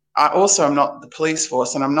 However, I also am not the police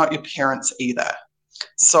force and I'm not your parents either.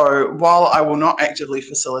 So while I will not actively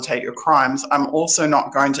facilitate your crimes, I'm also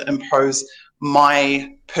not going to impose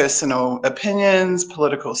my personal opinions,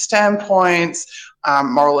 political standpoints,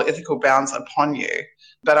 moral or ethical bounds upon you.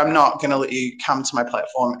 But I'm not going to let you come to my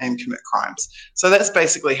platform and commit crimes. So that's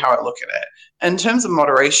basically how I look at it. In terms of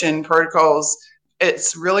moderation protocols,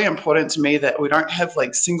 it's really important to me that we don't have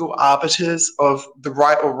like single arbiters of the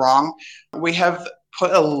right or wrong. We have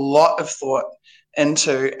put a lot of thought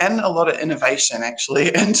into, and a lot of innovation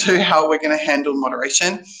actually, into how we're going to handle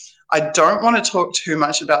moderation. I don't want to talk too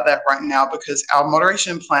much about that right now because our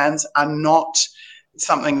moderation plans are not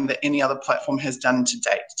something that any other platform has done to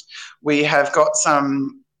date. We have got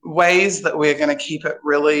some ways that we're going to keep it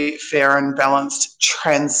really fair and balanced.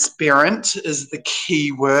 Transparent is the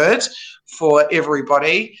key word for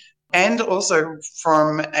everybody. And also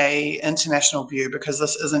from a international view, because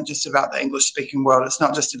this isn't just about the English-speaking world. It's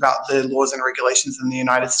not just about the laws and regulations in the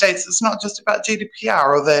United States. It's not just about GDPR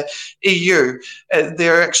or the EU.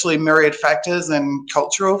 There are actually myriad factors and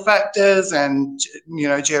cultural factors and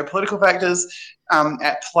geopolitical factors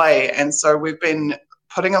at play. And so we've been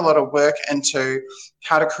putting a lot of work into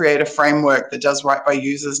how to create a framework that does right by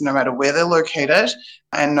users no matter where they're located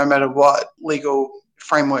and no matter what legal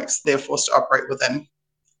frameworks they're forced to operate within.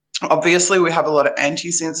 Obviously, we have a lot of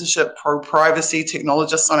anti-censorship, pro-privacy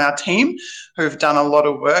technologists on our team who've done a lot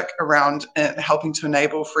of work around helping to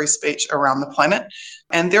enable free speech around the planet.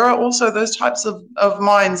 And there are also those types of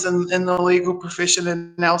minds in the legal profession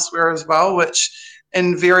and elsewhere as well, which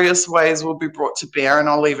in various ways will be brought to bear, and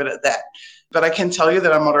I'll leave it at that. But I can tell you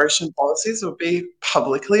that our moderation policies will be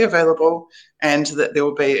publicly available and that there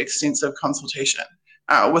will be extensive consultation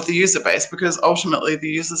with the user base, because ultimately the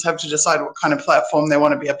users have to decide what kind of platform they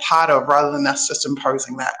want to be a part of rather than us just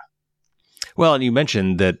imposing that. Well, and you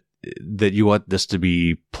mentioned that you want this to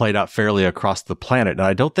be played out fairly across the planet. And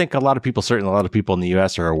I don't think a lot of people, certainly a lot of people in the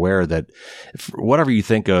US, are aware that whatever you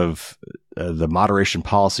think of the moderation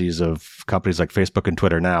policies of companies like Facebook and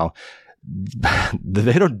Twitter now,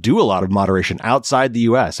 they don't do a lot of moderation outside the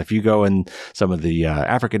U.S. If you go in some of the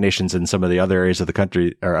African nations and some of the other areas of the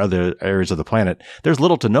country or other areas of the planet, there's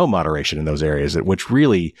little to no moderation in those areas, which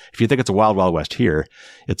really, if you think it's a wild, wild west here,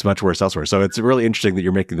 it's much worse elsewhere. So it's really interesting that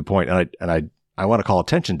you're making the point. And I want to call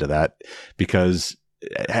attention to that, because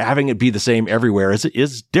having it be the same everywhere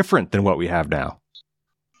is different than what we have now.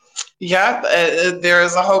 Yeah, there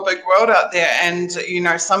is a whole big world out there. And,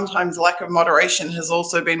 sometimes lack of moderation has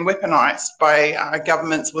also been weaponized by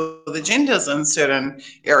governments with agendas in certain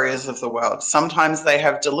areas of the world. Sometimes they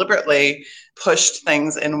have deliberately pushed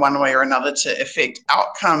things in one way or another to affect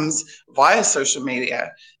outcomes via social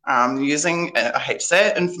media, using, I hate to say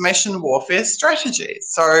it, information warfare strategies.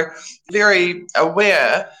 So very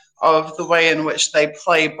aware of the way in which they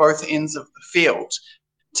play both ends of the field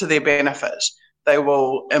to their benefit. They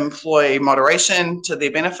will employ moderation to their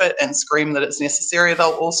benefit and scream that it's necessary. They'll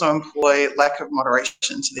also employ lack of moderation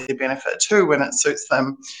to their benefit too when it suits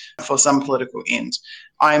them for some political end.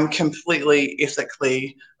 I'm completely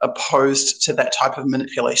ethically opposed to that type of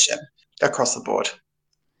manipulation across the board.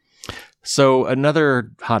 So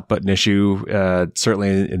another hot button issue, certainly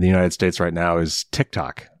in the United States right now, is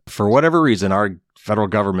TikTok. For whatever reason, our federal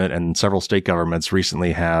government and several state governments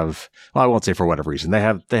recently have, well, I won't say for whatever reason, they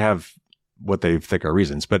have what they think are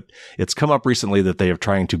reasons, but it's come up recently that they are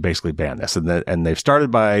trying to basically ban this, and they've started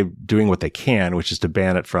by doing what they can, which is to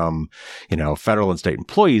ban it from, federal and state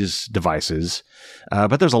employees' devices.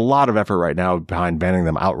 But there's a lot of effort right now behind banning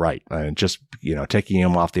them outright, just taking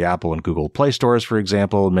them off the Apple and Google Play stores, for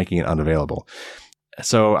example, and making it unavailable.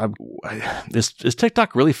 So is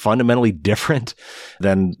TikTok really fundamentally different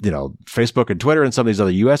than, Facebook and Twitter and some of these other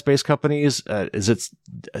US based companies? Do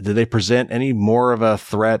they present any more of a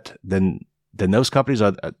threat than those companies?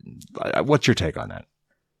 What's your take on that?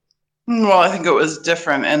 Well, I think it was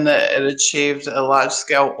different in that it achieved a large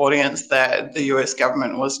scale audience that the US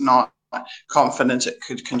government was not confident it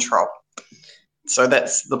could control. So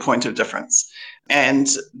that's the point of difference. And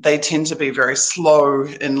they tend to be very slow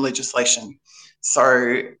in legislation.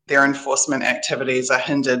 So their enforcement activities are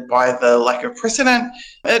hindered by the lack of precedent.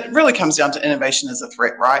 It really comes down to innovation as a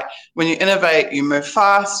threat, right? When you innovate, you move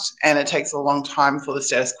fast, and it takes a long time for the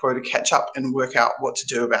status quo to catch up and work out what to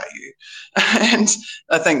do about you. And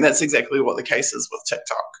I think that's exactly what the case is with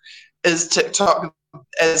TikTok. Is TikTok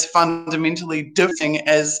as fundamentally different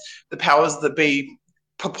as the powers that be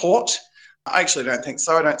purport? I actually don't think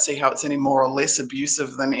so. I don't see how it's any more or less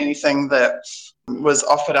abusive than anything that was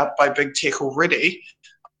offered up by big tech already.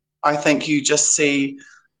 I think you just see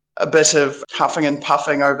a bit of huffing and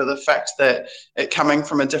puffing over the fact that it coming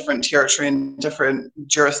from a different territory and different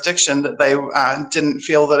jurisdiction, that they didn't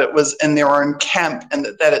feel that it was in their own camp, and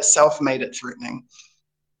that itself made it threatening.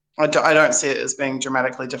 I don't see it as being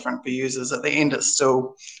dramatically different for users. At the end, it's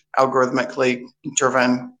still algorithmically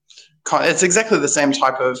driven. It's exactly the same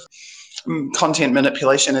type of content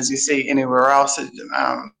manipulation as you see anywhere else.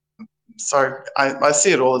 So I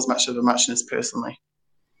see it all as much of a muchness personally.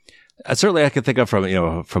 Certainly, I can think of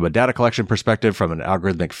from a data collection perspective, from an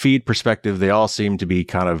algorithmic feed perspective, they all seem to be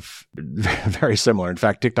kind of very similar. In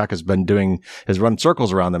fact, TikTok has run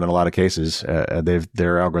circles around them in a lot of cases.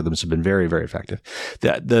 Their algorithms have been very, very effective.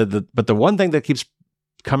 But the one thing that keeps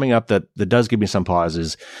coming up that does give me some pause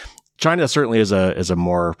is China certainly is a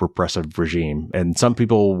more repressive regime, and some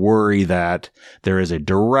people worry that there is a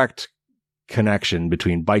direct connection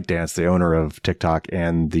between ByteDance, the owner of TikTok,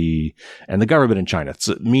 and the government in China.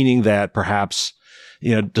 So, meaning that perhaps,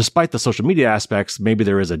 despite the social media aspects, maybe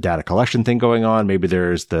there is a data collection thing going on. Maybe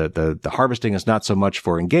there's the harvesting is not so much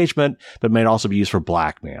for engagement, but may also be used for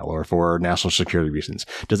blackmail or for national security reasons.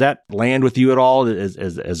 Does that land with you at all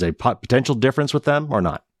as a potential difference with them or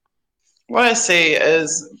not? What I see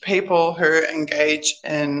is people who engage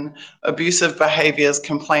in abusive behaviors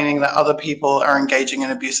complaining that other people are engaging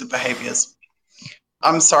in abusive behaviors.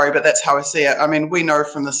 I'm sorry, but that's how I see it. I mean, we know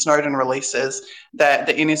from the Snowden releases that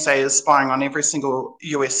the NSA is spying on every single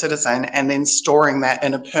US citizen and then storing that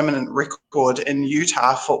in a permanent record in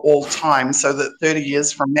Utah for all time so that 30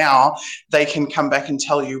 years from now, they can come back and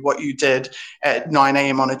tell you what you did at 9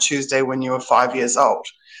 a.m. on a Tuesday when you were 5 years old.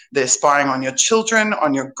 They're spying on your children,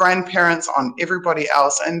 on your grandparents, on everybody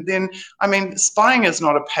else. And then, I mean, spying is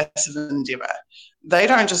not a passive endeavor. They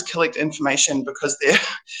don't just collect information because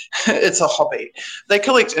it's a hobby. They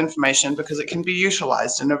collect information because it can be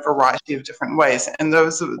utilized in a variety of different ways. And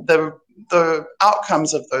the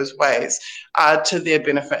outcomes of those ways are to their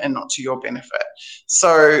benefit and not to your benefit.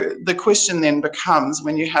 So the question then becomes,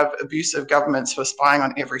 when you have abusive governments who are spying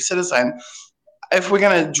on every citizen, if we're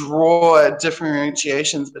going to draw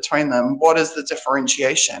differentiations between them, what is the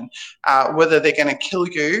differentiation? Whether they're going to kill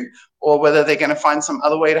you or whether they're going to find some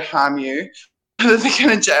other way to harm you, whether they're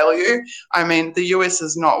going to jail you. I mean, the US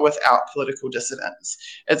is not without political dissidents.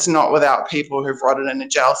 It's not without people who've rotted in a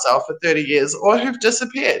jail cell for 30 years or who've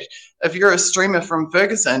disappeared. If you're a streamer from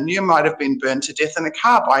Ferguson, you might have been burned to death in a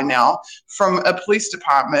car by now from a police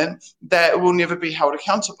department that will never be held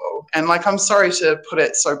accountable. And like, I'm sorry to put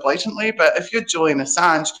it so blatantly, but if you're Julian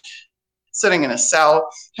Assange sitting in a cell,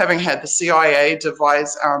 having had the CIA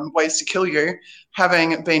devise ways to kill you,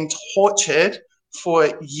 having been tortured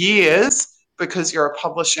for years because you're a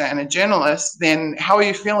publisher and a journalist, then how are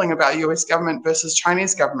you feeling about US government versus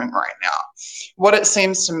Chinese government right now? What it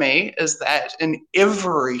seems to me is that in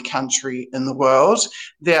every country in the world,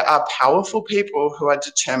 there are powerful people who are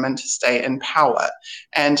determined to stay in power.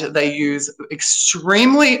 And they use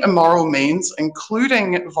extremely immoral means,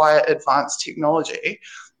 including via advanced technology,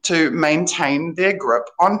 to maintain their grip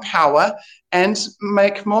on power and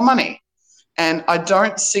make more money. And I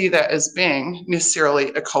don't see that as being necessarily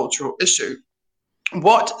a cultural issue.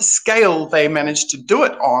 What scale they manage to do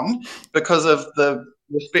it on because of the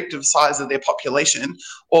respective size of their population,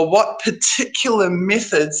 or what particular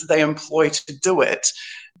methods they employ to do it,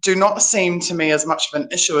 do not seem to me as much of an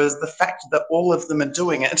issue as the fact that all of them are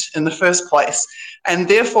doing it in the first place. And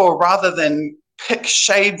therefore, rather than pick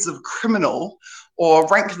shades of criminal or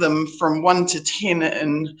rank them from 1 to 10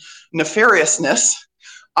 in nefariousness,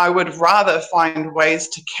 I would rather find ways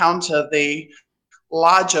to counter the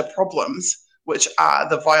larger problems, which are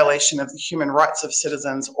the violation of the human rights of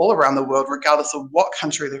citizens all around the world, regardless of what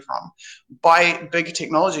country they're from, by big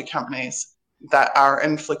technology companies that are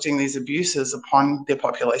inflicting these abuses upon their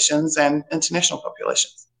populations and international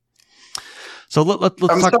populations. So let's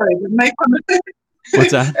I'm talk. sorry,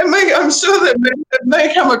 What's that? I'm sure that it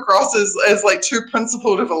may come across as like too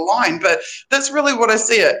principled of a line, but that's really what I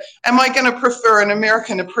see it. Am I going to prefer an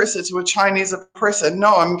American oppressor to a Chinese oppressor?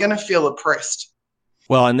 No, I'm going to feel oppressed.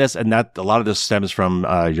 Well, and that a lot of this stems from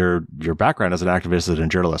your background as an activist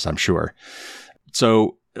and journalist, I'm sure.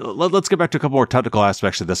 So let's get back to a couple more technical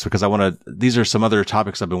aspects of this, because these are some other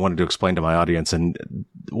topics I've been wanting to explain to my audience. And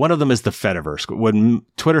one of them is the Fediverse. When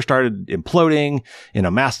Twitter started imploding,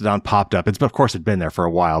 Mastodon popped up. Of course, it'd been there for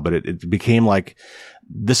a while, but it became like,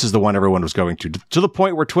 this is the one everyone was going to the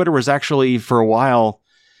point where Twitter was actually for a while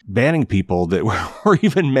banning people that were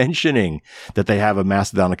even mentioning that they have a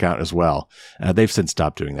Mastodon account as well. They've since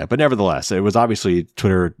stopped doing that. But nevertheless, it was obviously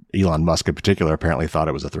Twitter, Elon Musk in particular, apparently thought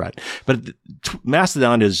it was a threat. But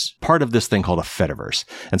Mastodon is part of this thing called a Fediverse.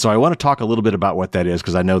 And so I want to talk a little bit about what that is,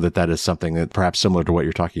 because I know that is something that perhaps similar to what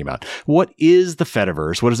you're talking about. What is the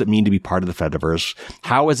Fediverse? What does it mean to be part of the Fediverse?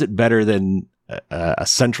 How is it better than a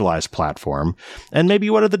centralized platform? And maybe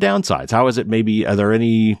what are the downsides? How is it are there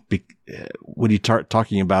any, when you start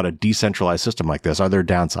talking about a decentralized system like this, are there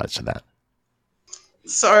downsides to that?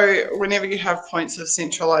 So whenever you have points of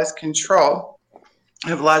centralized control,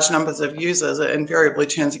 have large numbers of users, it invariably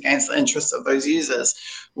turns against the interests of those users.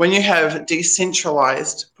 When you have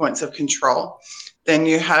decentralized points of control, then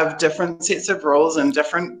you have different sets of rules and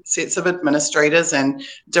different sets of administrators and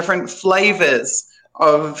different flavors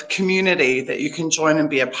of community that you can join and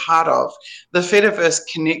be a part of. The Fediverse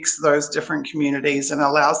connects those different communities and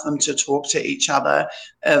allows them to talk to each other.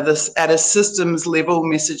 At a systems level,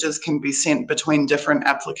 messages can be sent between different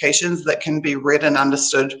applications that can be read and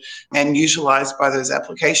understood and utilized by those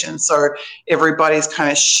applications. So everybody's kind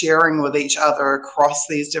of sharing with each other across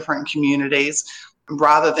these different communities,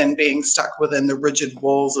 rather than being stuck within the rigid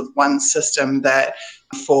walls of one system that,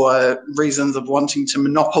 for reasons of wanting to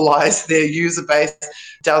monopolize their user base,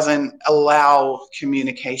 doesn't allow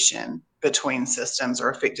communication between systems or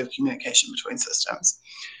effective communication between systems.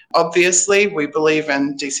 Obviously, we believe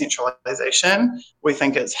in decentralization. We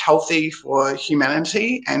think it's healthy for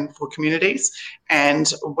humanity and for communities.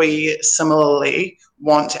 And we similarly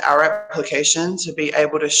want our application to be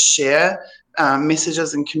able to share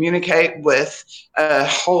messages and communicate with a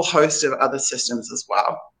whole host of other systems as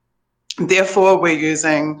well. Therefore, we're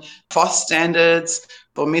using FOSS standards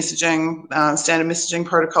for messaging, standard messaging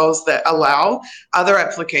protocols that allow other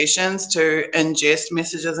applications to ingest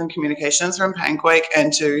messages and communications from Panquake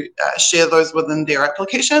and to share those within their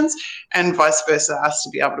applications, and vice versa, us to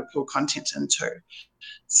be able to pull content in too.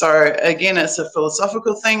 So again, it's a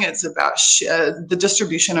philosophical thing. It's about the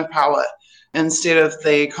distribution of power instead of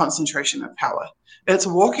the concentration of power. It's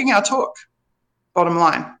walking our talk, bottom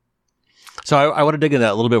line. So I want to dig into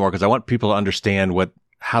that a little bit more because I want people to understand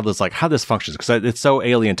how this functions, because it's so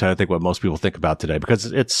alien to, I think, what most people think about today, because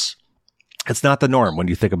it's not the norm when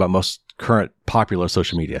you think about most current popular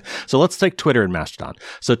social media. So let's take Twitter and Mastodon.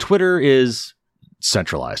 So Twitter is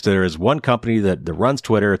centralized. There is one company that runs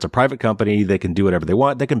Twitter. It's a private company. They can do whatever they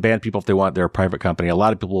want. They can ban people if they want. They're a private company. A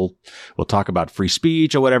lot of people will talk about free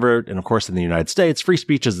speech or whatever. And of course, in the United States, free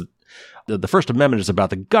speech is the First Amendment is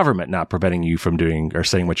about the government not preventing you from doing or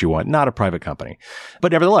saying what you want, not a private company.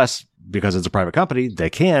 But nevertheless, because it's a private company, they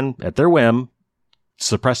can, at their whim,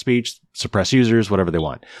 suppress speech, suppress users, whatever they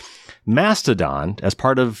want. Mastodon, as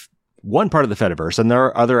one part of the Fediverse, and there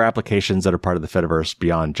are other applications that are part of the Fediverse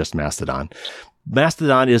beyond just Mastodon.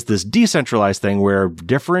 Mastodon is this decentralized thing where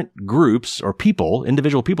different groups or people,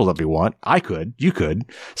 individual people if you want, you could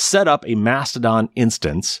set up a Mastodon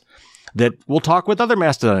instance that will talk with other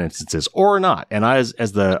Mastodon instances or not. And as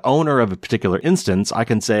the owner of a particular instance, I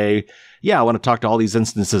can say, yeah, I want to talk to all these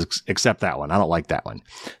instances except that one. I don't like that one.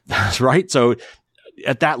 That's right. So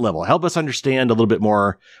at that level, help us understand a little bit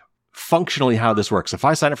more functionally how this works. If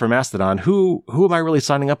I sign up for Mastodon, who am I really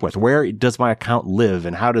signing up with? Where does my account live?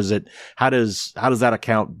 And how does that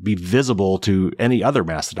account be visible to any other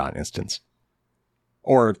Mastodon instance?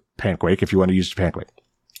 Or Panquake, if you want to use Panquake.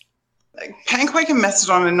 Panquake and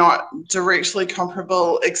Mastodon are not directly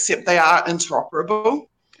comparable, except they are interoperable,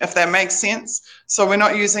 if that makes sense. So we're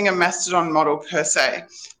not using a Mastodon model per se.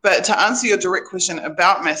 But to answer your direct question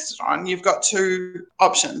about Mastodon, you've got two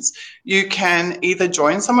options. You can either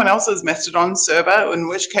join someone else's Mastodon server, in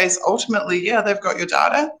which case, ultimately, yeah, they've got your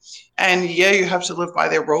data, and yeah, you have to live by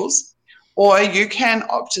their rules. Or you can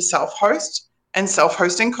opt to self-host, and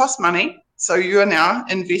self-hosting costs money. So you are now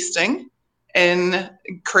investing in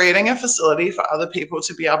creating a facility for other people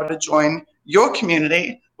to be able to join your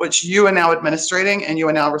community, which you are now administrating, and you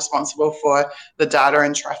are now responsible for the data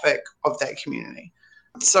and traffic of that community.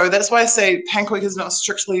 So that's why I say Panquake is not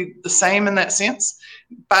strictly the same in that sense,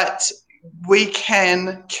 but we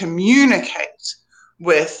can communicate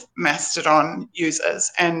with Mastodon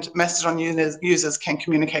users, and Mastodon users can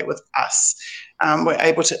communicate with us. We're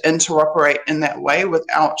able to interoperate in that way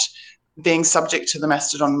without being subject to the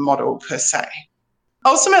Mastodon model per se.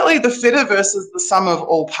 Ultimately, the Fediverse is the sum of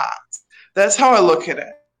all parts. That's how I look at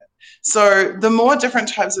it. So the more different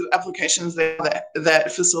types of applications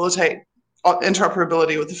that facilitate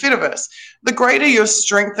interoperability with the Fediverse, the greater you're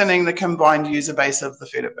strengthening the combined user base of the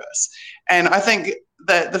Fediverse. And I think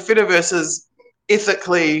that the Fediverse is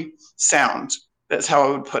ethically sound. That's how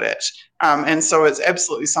I would put it. And so it's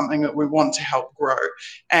absolutely something that we want to help grow.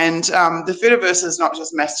 And the Fediverse is not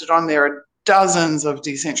just Mastodon. There are dozens of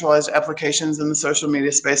decentralized applications in the social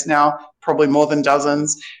media space now, probably more than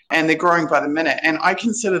dozens, and they're growing by the minute. And I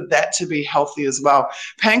consider that to be healthy as well.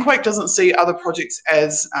 Panquake doesn't see other projects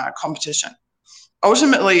as competition.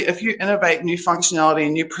 Ultimately, if you innovate new functionality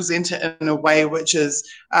and you present it in a way which is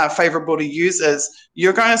favorable to users,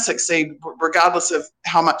 you're going to succeed regardless of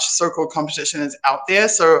how much so-called competition is out there.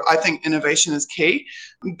 So I think innovation is key.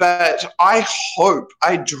 But I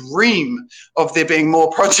dream of there being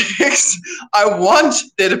more projects. I want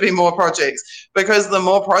there to be more projects, because the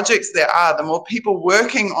more projects there are, the more people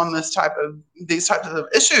working on these types of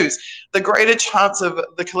issues, the greater chance of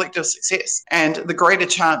the collective success and the greater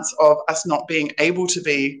chance of us not being able to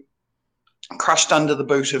be crushed under the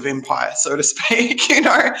boot of empire, so to speak.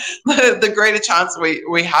 The greater chance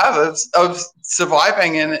we have of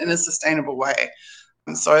surviving in a sustainable way.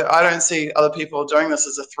 And so I don't see other people doing this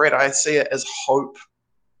as a threat. I see it as hope.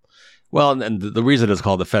 Well, and the reason it's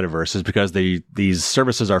called the Fediverse is because these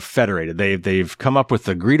services are federated. They've come up with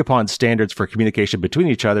agreed upon standards for communication between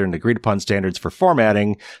each other and agreed upon standards for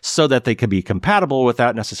formatting, so that they can be compatible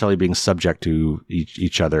without necessarily being subject to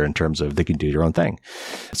each other in terms of they can do your own thing.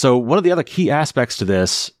 So one of the other key aspects to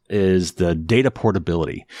this is the data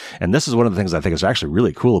portability. And this is one of the things I think is actually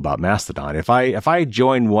really cool about Mastodon. If I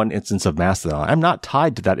join one instance of Mastodon, I'm not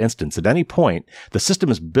tied to that instance at any point. The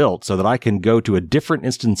system is built so that I can go to a different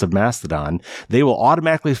instance of Mastodon. They will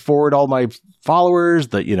automatically forward all my followers,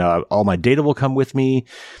 that, all my data will come with me,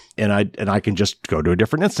 and I can just go to a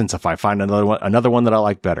different instance if I find another one that I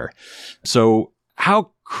like better. So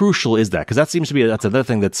how crucial is that? Because that's another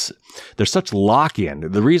thing there's such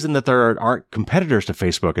lock-in. The reason that there aren't competitors to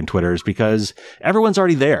Facebook and Twitter is because everyone's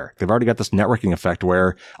already there. They've already got this networking effect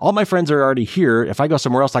where all my friends are already here. If I go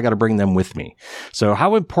somewhere else, I got to bring them with me. So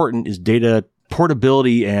how important is data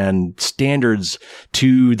portability and standards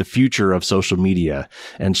to the future of social media?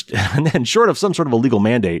 And then short of some sort of a legal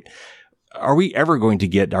mandate, are we ever going to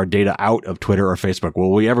get our data out of Twitter or Facebook?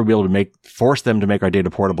 Will we ever be able to force them to make our data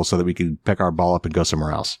portable so that we can pick our ball up and go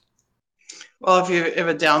somewhere else? Well, if you've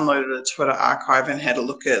ever downloaded a Twitter archive and had a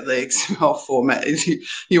look at the XML format,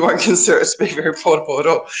 you won't consider it to be very portable at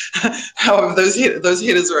all. However, those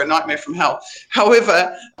headers are a nightmare from hell.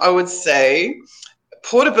 However, I would say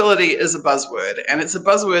portability is a buzzword, and it's a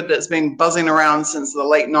buzzword that's been buzzing around since the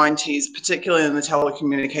late 90s, particularly in the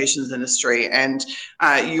telecommunications industry. And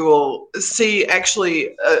you will see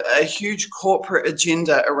actually a huge corporate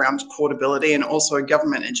agenda around portability, and also a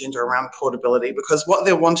government agenda around portability, because what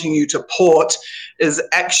they're wanting you to port is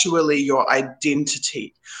actually your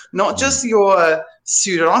identity, not just your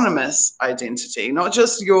pseudonymous identity, not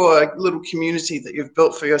just your little community that you've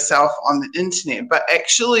built for yourself on the internet, but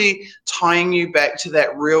actually tying you back to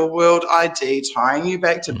that real world ID, tying you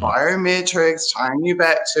back to biometrics, tying you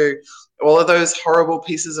back to all of those horrible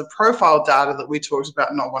pieces of profile data that we talked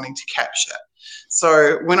about not wanting to capture.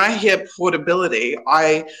 So when I hear portability,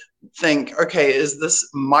 I think, okay, is this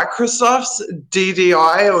Microsoft's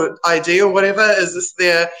DDI or ID or whatever? Is this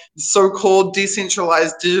their so-called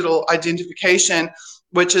decentralized digital identification,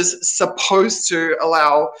 which is supposed to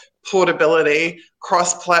allow portability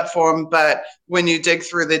cross-platform? But when you dig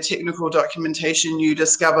through their technical documentation, you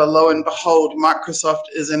discover, lo and behold, Microsoft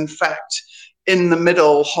is in fact in the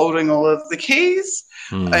middle holding all of the keys.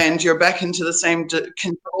 And you're back into the same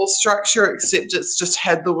control structure, except it's just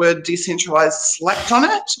had the word decentralized slapped on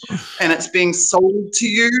it, and it's being sold to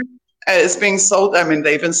you. It's being sold. I mean,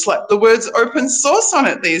 they even slapped the words open source on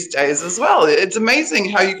it these days as well. It's amazing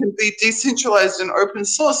how you can be decentralized and open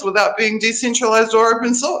source without being decentralized or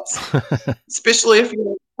open source, especially if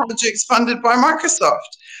your project's funded by Microsoft.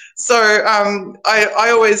 So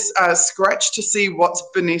I always scratch to see what's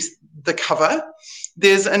beneath the cover.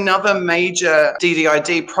 There's another major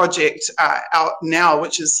DDID project out now,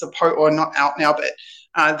 which is or not out now,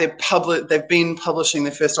 but they've been publishing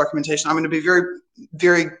their first documentation. I'm going to be very,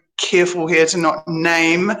 very careful here to not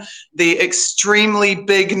name the extremely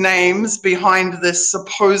big names behind this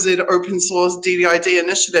supposed open source DDID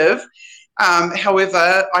initiative.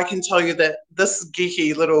 However, I can tell you that this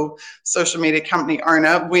geeky little social media company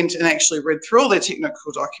owner went and actually read through all their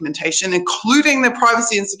technical documentation, including their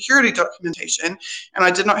privacy and security documentation. And I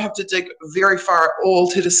did not have to dig very far at all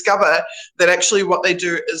to discover that actually what they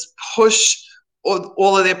do is push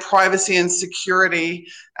all of their privacy and security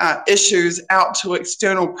issues out to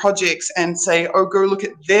external projects and say, oh, go look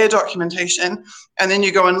at their documentation. And then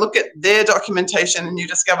you go and look at their documentation and you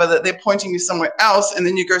discover that they're pointing you somewhere else. And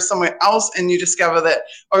then you go somewhere else and you discover that,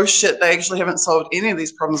 oh shit, they actually haven't solved any of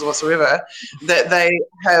these problems whatsoever, that they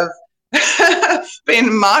have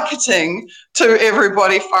been marketing to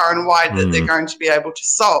everybody far and wide that they're going to be able to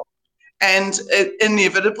solve. And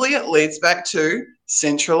inevitably it leads back to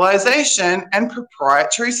centralization and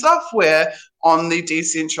proprietary software on the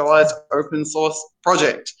decentralized open source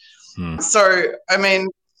project. So, I mean,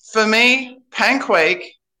 for me, Panquake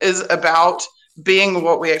is about being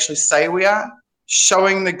what we actually say we are,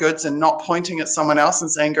 showing the goods and not pointing at someone else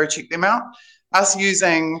and saying, go check them out. Us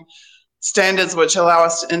using standards which allow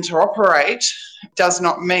us to interoperate does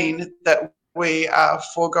not mean that we are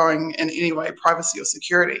foregoing in any way privacy or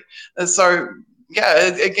security. And so, yeah,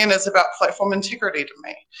 again, it's about platform integrity to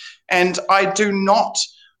me. And I do not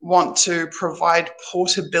want to provide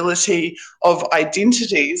portability of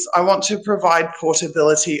identities. I want to provide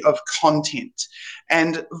portability of content.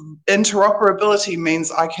 And interoperability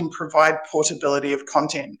means I can provide portability of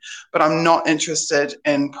content, but I'm not interested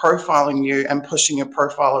in profiling you and pushing your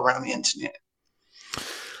profile around the internet.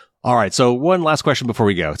 All right. So one last question before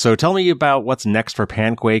we go. So tell me about what's next for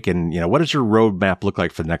Panquake, and, what does your roadmap look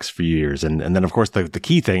like for the next few years? And then, of course, the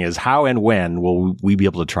key thing is how and when will we be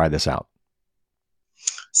able to try this out?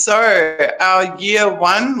 So our year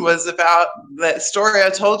one was about that story I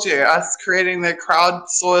told you, us creating the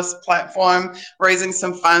crowdsource platform, raising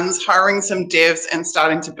some funds, hiring some devs, and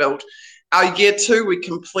starting to build. Our year two, we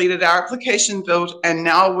completed our application build, and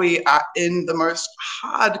now we are in the most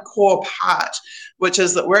hardcore part, which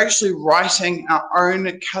is that we're actually writing our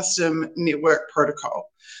own custom network protocol.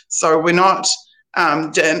 So we're not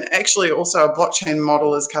And actually also a blockchain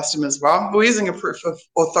model is custom as well. We're using a proof of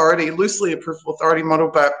authority, loosely a proof of authority model,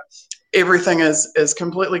 but everything is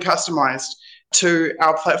completely customized to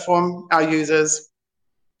our platform, our users,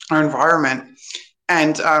 our environment,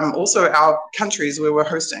 and also our countries where we're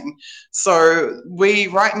hosting. So we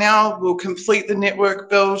right now will complete the network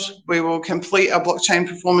build, we will complete our blockchain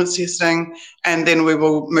performance testing, and then we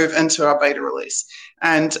will move into our beta release.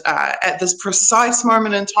 And at this precise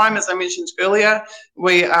moment in time, as I mentioned earlier,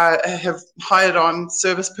 we have hired on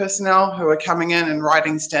service personnel who are coming in and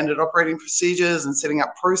writing standard operating procedures and setting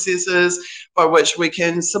up processes by which we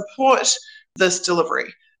can support this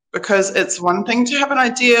delivery. Because it's one thing to have an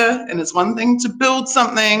idea, and it's one thing to build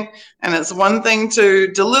something, and it's one thing to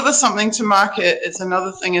deliver something to market. It's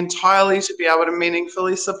another thing entirely to be able to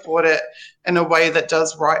meaningfully support it in a way that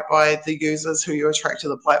does right by the users who you attract to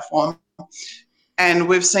the platform. And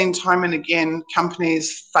we've seen time and again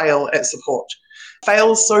companies fail at support.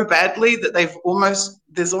 Fail so badly that there's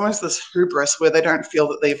almost this hubris where they don't feel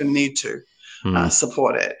that they even need to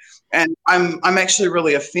support it. And I'm actually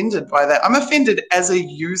really offended by that. I'm offended as a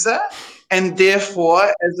user, and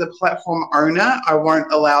therefore, as a platform owner, I won't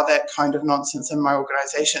allow that kind of nonsense in my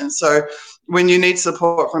organization. So when you need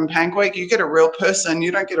support from Panquake, you get a real person,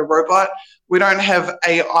 you don't get a robot. We don't have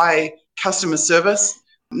AI customer service.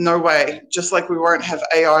 No way. Just like we won't have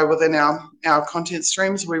AI within our content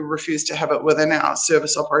streams, we refuse to have it within our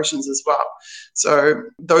service operations as well. So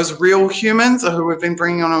those real humans are who we've been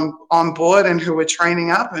bringing on board and who we're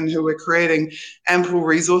training up and who we're creating ample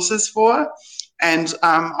resources for. And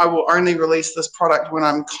I will only release this product when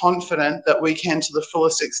I'm confident that we can, to the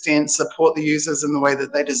fullest extent, support the users in the way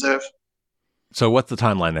that they deserve. So what's the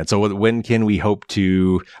timeline then? So when can we hope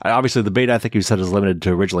to, obviously the beta, I think you said, is limited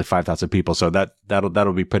to originally 5,000 people. So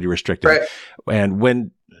that'll be pretty restricted. Right.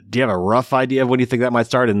 And do you have a rough idea of when you think that might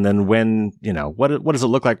start? And then when, what does it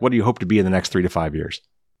look like? What do you hope to be in the next 3 to 5 years?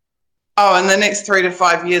 Oh, in the next 3 to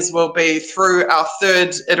 5 years, we'll be through our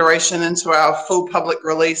third iteration into our full public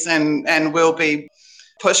release, and we'll be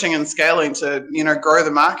pushing and scaling to, grow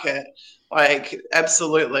the market. Like,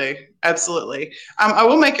 absolutely. I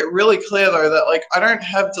will make it really clear, though, that I don't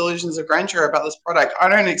have delusions of grandeur about this product. I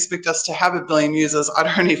don't expect us to have 1 billion users. I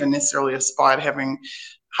don't even necessarily aspire to having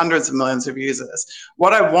hundreds of millions of users.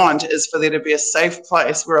 What I want is for there to be a safe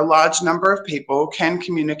place where a large number of people can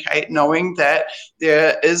communicate, knowing that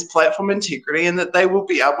there is platform integrity and that they will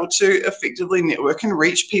be able to effectively network and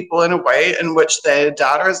reach people in a way in which their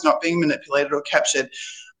data is not being manipulated or captured.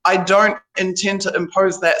 I don't intend to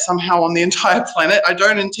impose that somehow on the entire planet. I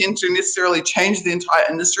don't intend to necessarily change the entire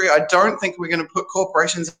industry. I don't think we're going to put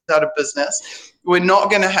corporations out of business. We're not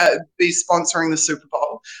going to be sponsoring the Super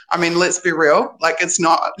Bowl. I mean, let's be real. It's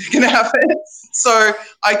not going to happen. So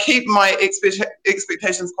I keep my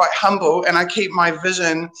expectations quite humble, and I keep my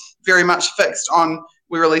vision very much fixed on,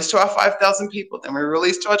 we release to our 5,000 people, then we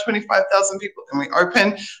release to our 25,000 people, then we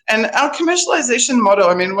open. And our commercialization model,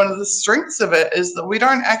 I mean, one of the strengths of it is that we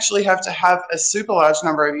don't actually have to have a super large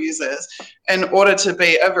number of users in order to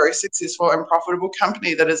be a very successful and profitable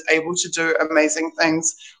company that is able to do amazing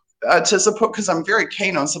things to support, because I'm very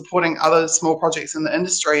keen on supporting other small projects in the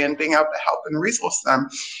industry and being able to help and resource them.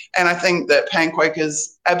 And I think that Panquake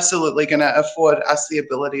is absolutely going to afford us the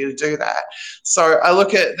ability to do that. So I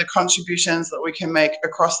look at the contributions that we can make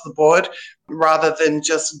across the board, rather than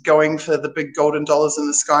just going for the big golden dollars in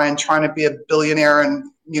the sky and trying to be a billionaire and,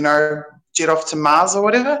 jet off to Mars or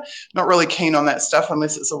whatever. Not really keen on that stuff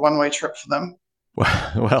unless it's a one-way trip for them.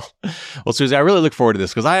 Well, Susie, I really look forward to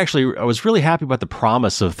this, because I was really happy about the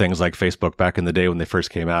promise of things like Facebook back in the day when they first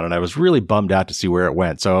came out, and I was really bummed out to see where it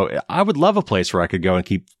went. So I would love a place where I could go and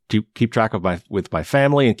keep track of with my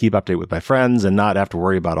family and keep update with my friends, and not have to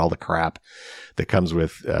worry about all the crap that comes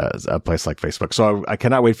with a place like Facebook. So I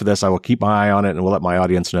cannot wait for this. I will keep my eye on it, and we'll let my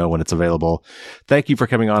audience know when it's available. Thank you for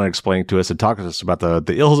coming on and explaining to us and talking to us about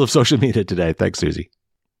the ills of social media today. Thanks, Susie.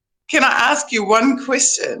 Can I ask you one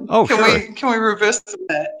question? Oh, sure. Can we reverse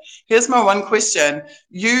that? Here's my one question.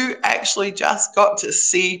 You actually just got to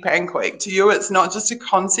see Panquake. To you, it's not just a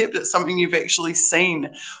concept, it's something you've actually seen.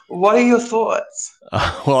 What are your thoughts?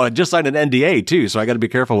 Well, I just signed an NDA too, so I got to be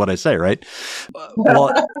careful what I say, right?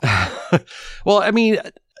 Well, I mean,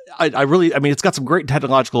 it's got some great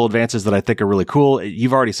technological advances that I think are really cool.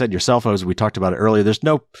 You've already said yourself, as we talked about it earlier, there's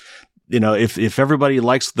no, if everybody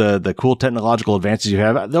likes the cool technological advances you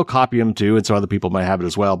have, they'll copy them too. And so other people might have it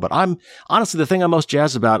as well. But honestly, the thing I'm most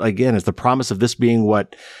jazzed about, again, is the promise of this being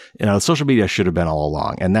what, social media should have been all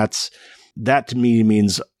along. And that to me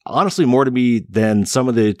means honestly more to me than some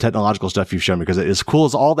of the technological stuff you've shown me, because as cool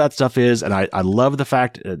as all that stuff is, and I love the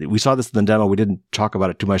fact we saw this in the demo. We didn't talk about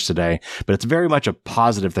it too much today, but it's very much a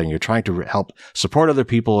positive thing. You're trying to help support other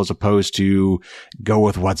people as opposed to go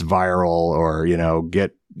with what's viral or,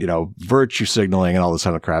 get, virtue signaling and all this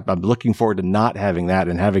kind of crap. I'm looking forward to not having that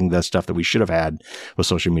and having the stuff that we should have had with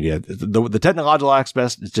social media. The technological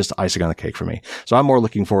aspect is just icing on the cake for me. So I'm more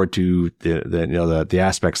looking forward to the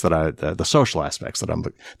aspects the social aspects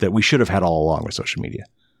that we should have had all along with social media.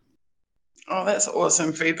 Oh, that's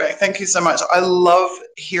awesome feedback. Thank you so much. I love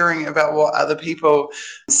hearing about what other people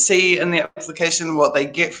see in the application, what they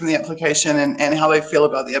get from the application, and how they feel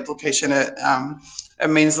about the application. It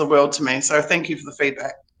means the world to me. So thank you for the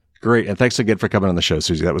feedback. Great. And thanks again for coming on the show,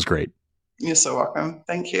 Susie. That was great. You're so welcome.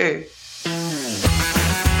 Thank you.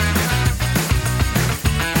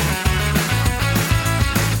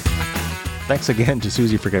 Thanks again to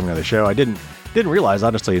Susie for coming on the show. I didn't realize,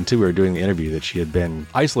 honestly, until we were doing the interview, that she had been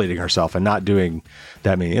isolating herself and not doing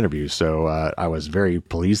that many interviews. So I was very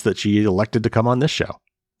pleased that she elected to come on this show.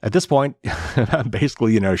 At this point, I'm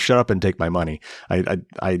basically, shut up and take my money. I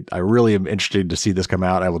really am interested to see this come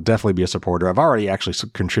out. I will definitely be a supporter. I've already actually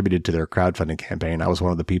contributed to their crowdfunding campaign. I was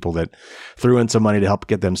one of the people that threw in some money to help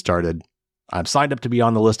get them started. I'm signed up to be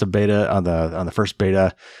on the list of beta on the first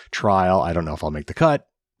beta trial. I don't know if I'll make the cut,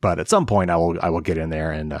 but at some point I will get in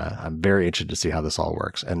there, and I'm very interested to see how this all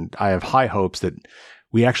works. And I have high hopes that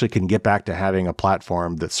we actually can get back to having a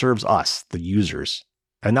platform that serves us, the users,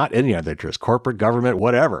 and not any other interest, corporate, government,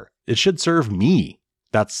 whatever. It should serve me.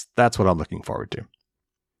 That's what I'm looking forward to.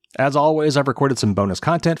 As always, I've recorded some bonus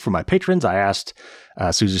content for my patrons. I asked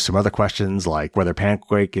Susie some other questions, like whether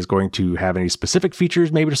Panquake is going to have any specific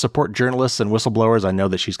features maybe to support journalists and whistleblowers. I know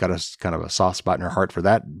that she's got a kind of a soft spot in her heart for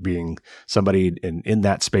that, being somebody in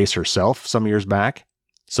that space herself some years back.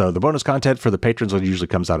 So the bonus content for the patrons usually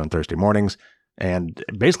comes out on Thursday mornings. And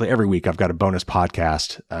basically every week I've got a bonus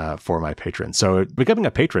podcast for my patrons. So becoming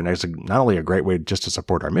a patron is not only a great way just to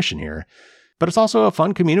support our mission here, but it's also a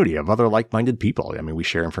fun community of other like-minded people. I mean, we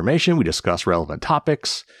share information, we discuss relevant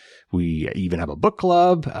topics, we even have a book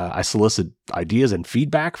club. I solicit ideas and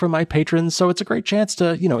feedback from my patrons. So it's a great chance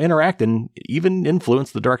to, interact and even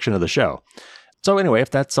influence the direction of the show. So anyway, if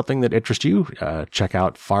that's something that interests you, check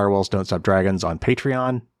out Firewalls Don't Stop Dragons on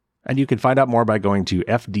Patreon. And you can find out more by going to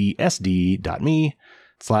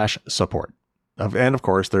fdsd.me/support. And of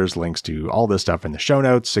course, there's links to all this stuff in the show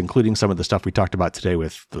notes, including some of the stuff we talked about today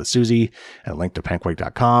with Susie, and a link to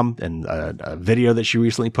panquake.com and a video that she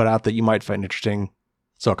recently put out that you might find interesting.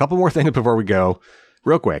 So a couple more things before we go.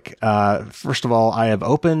 Real quick. First of all, I have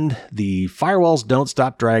opened the Firewalls Don't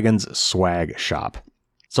Stop Dragons swag shop.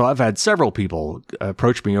 So I've had several people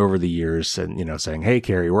approach me over the years and, saying, hey,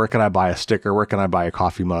 Carrie, where can I buy a sticker? Where can I buy a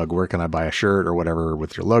coffee mug? Where can I buy a shirt or whatever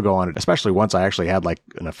with your logo on it? Especially once I actually had like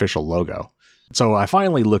an official logo. So I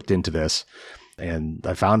finally looked into this and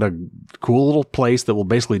I found a cool little place that will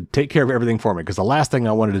basically take care of everything for me. Because the last thing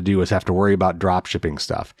I wanted to do was have to worry about drop shipping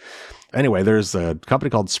stuff. Anyway, there's a company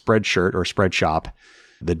called Spreadshirt or Spreadshop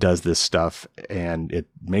that does this stuff, and it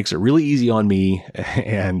makes it really easy on me.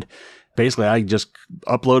 And basically, I just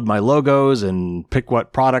upload my logos and pick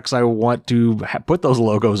what products I want to put those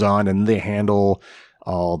logos on, and they handle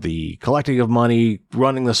all the collecting of money,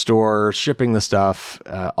 running the store, shipping the stuff,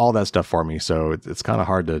 all that stuff for me. So it's kind of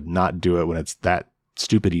hard to not do it when it's that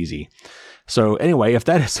stupid easy. So anyway, if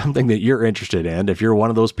that is something that you're interested in, if you're one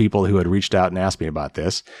of those people who had reached out and asked me about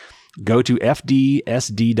this, go to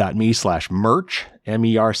fdsd.me/merch,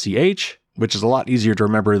 MERCH, which is a lot easier to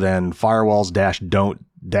remember than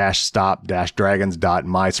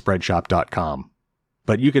firewalls-don't-stop-dragons.myspreadshop.com.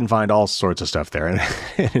 But you can find all sorts of stuff there. And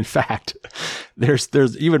in fact,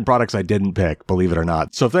 there's even products I didn't pick, believe it or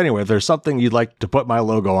not. So if there's something you'd like to put my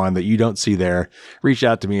logo on that you don't see there, reach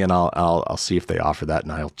out to me and I'll see if they offer that,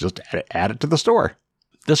 and I'll just add it to the store.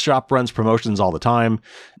 This shop runs promotions all the time.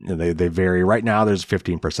 They vary. Right now, there's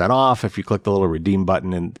 15% off if you click the little redeem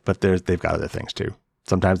button, but they've got other things too.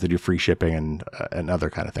 Sometimes they do free shipping and other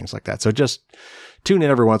kind of things like that. So just tune in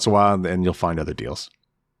every once in a while and you'll find other deals.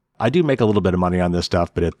 I do make a little bit of money on this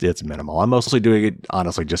stuff, but it's minimal. I'm mostly doing it,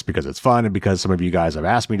 honestly, just because it's fun and because some of you guys have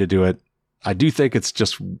asked me to do it. I do think it's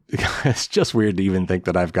just weird to even think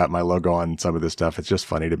that I've got my logo on some of this stuff. It's just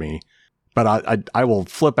funny to me. But I will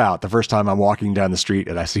flip out the first time I'm walking down the street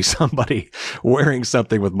and I see somebody wearing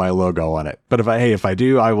something with my logo on it. But if I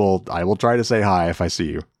do, I will try to say hi if I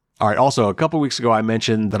see you. All right. Also, a couple weeks ago, I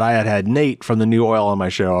mentioned that I had Nate from the New Oil on my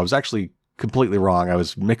show. I was actually completely wrong. I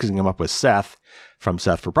was mixing him up with Seth from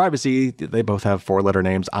Seth for Privacy. They both have 4-letter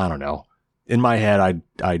names. I don't know. in my head,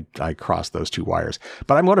 I crossed those two wires.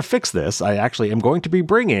 But I'm going to fix this. I actually am going to be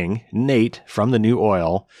bringing Nate from The New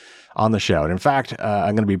Oil on the show. And in fact,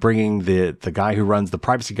 I'm going to be bringing the guy who runs the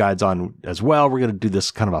privacy guides on as well. We're going to do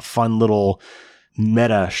this kind of a fun little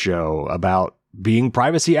meta show about being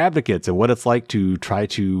privacy advocates and what it's like to try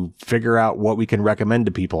to figure out what we can recommend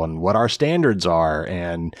to people and what our standards are,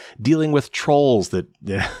 and dealing with trolls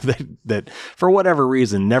that for whatever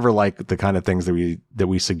reason never like the kind of things that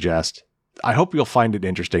we suggest. I hope you'll find it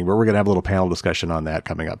interesting, but we're going to have a little panel discussion on that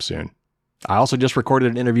coming up soon. I also just recorded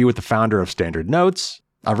an interview with the founder of Standard Notes.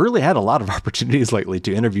 I've really had a lot of opportunities lately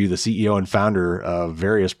to interview the CEO and founder of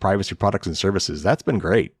various privacy products and services. That's been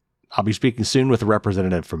great. I'll be speaking soon with a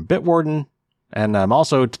representative from Bitwarden, and I'm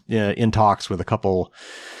also in talks with a couple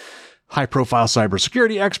high-profile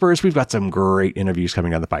cybersecurity experts. We've got some great interviews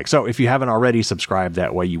coming down the pike. So if you haven't already, subscribe.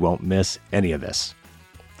 That way you won't miss any of this.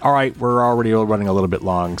 All right, we're already running a little bit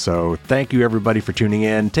long, so thank you everybody for tuning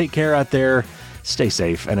in. Take care out there. Stay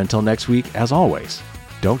safe. And until next week, as always,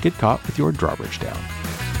 don't get caught with your drawbridge down.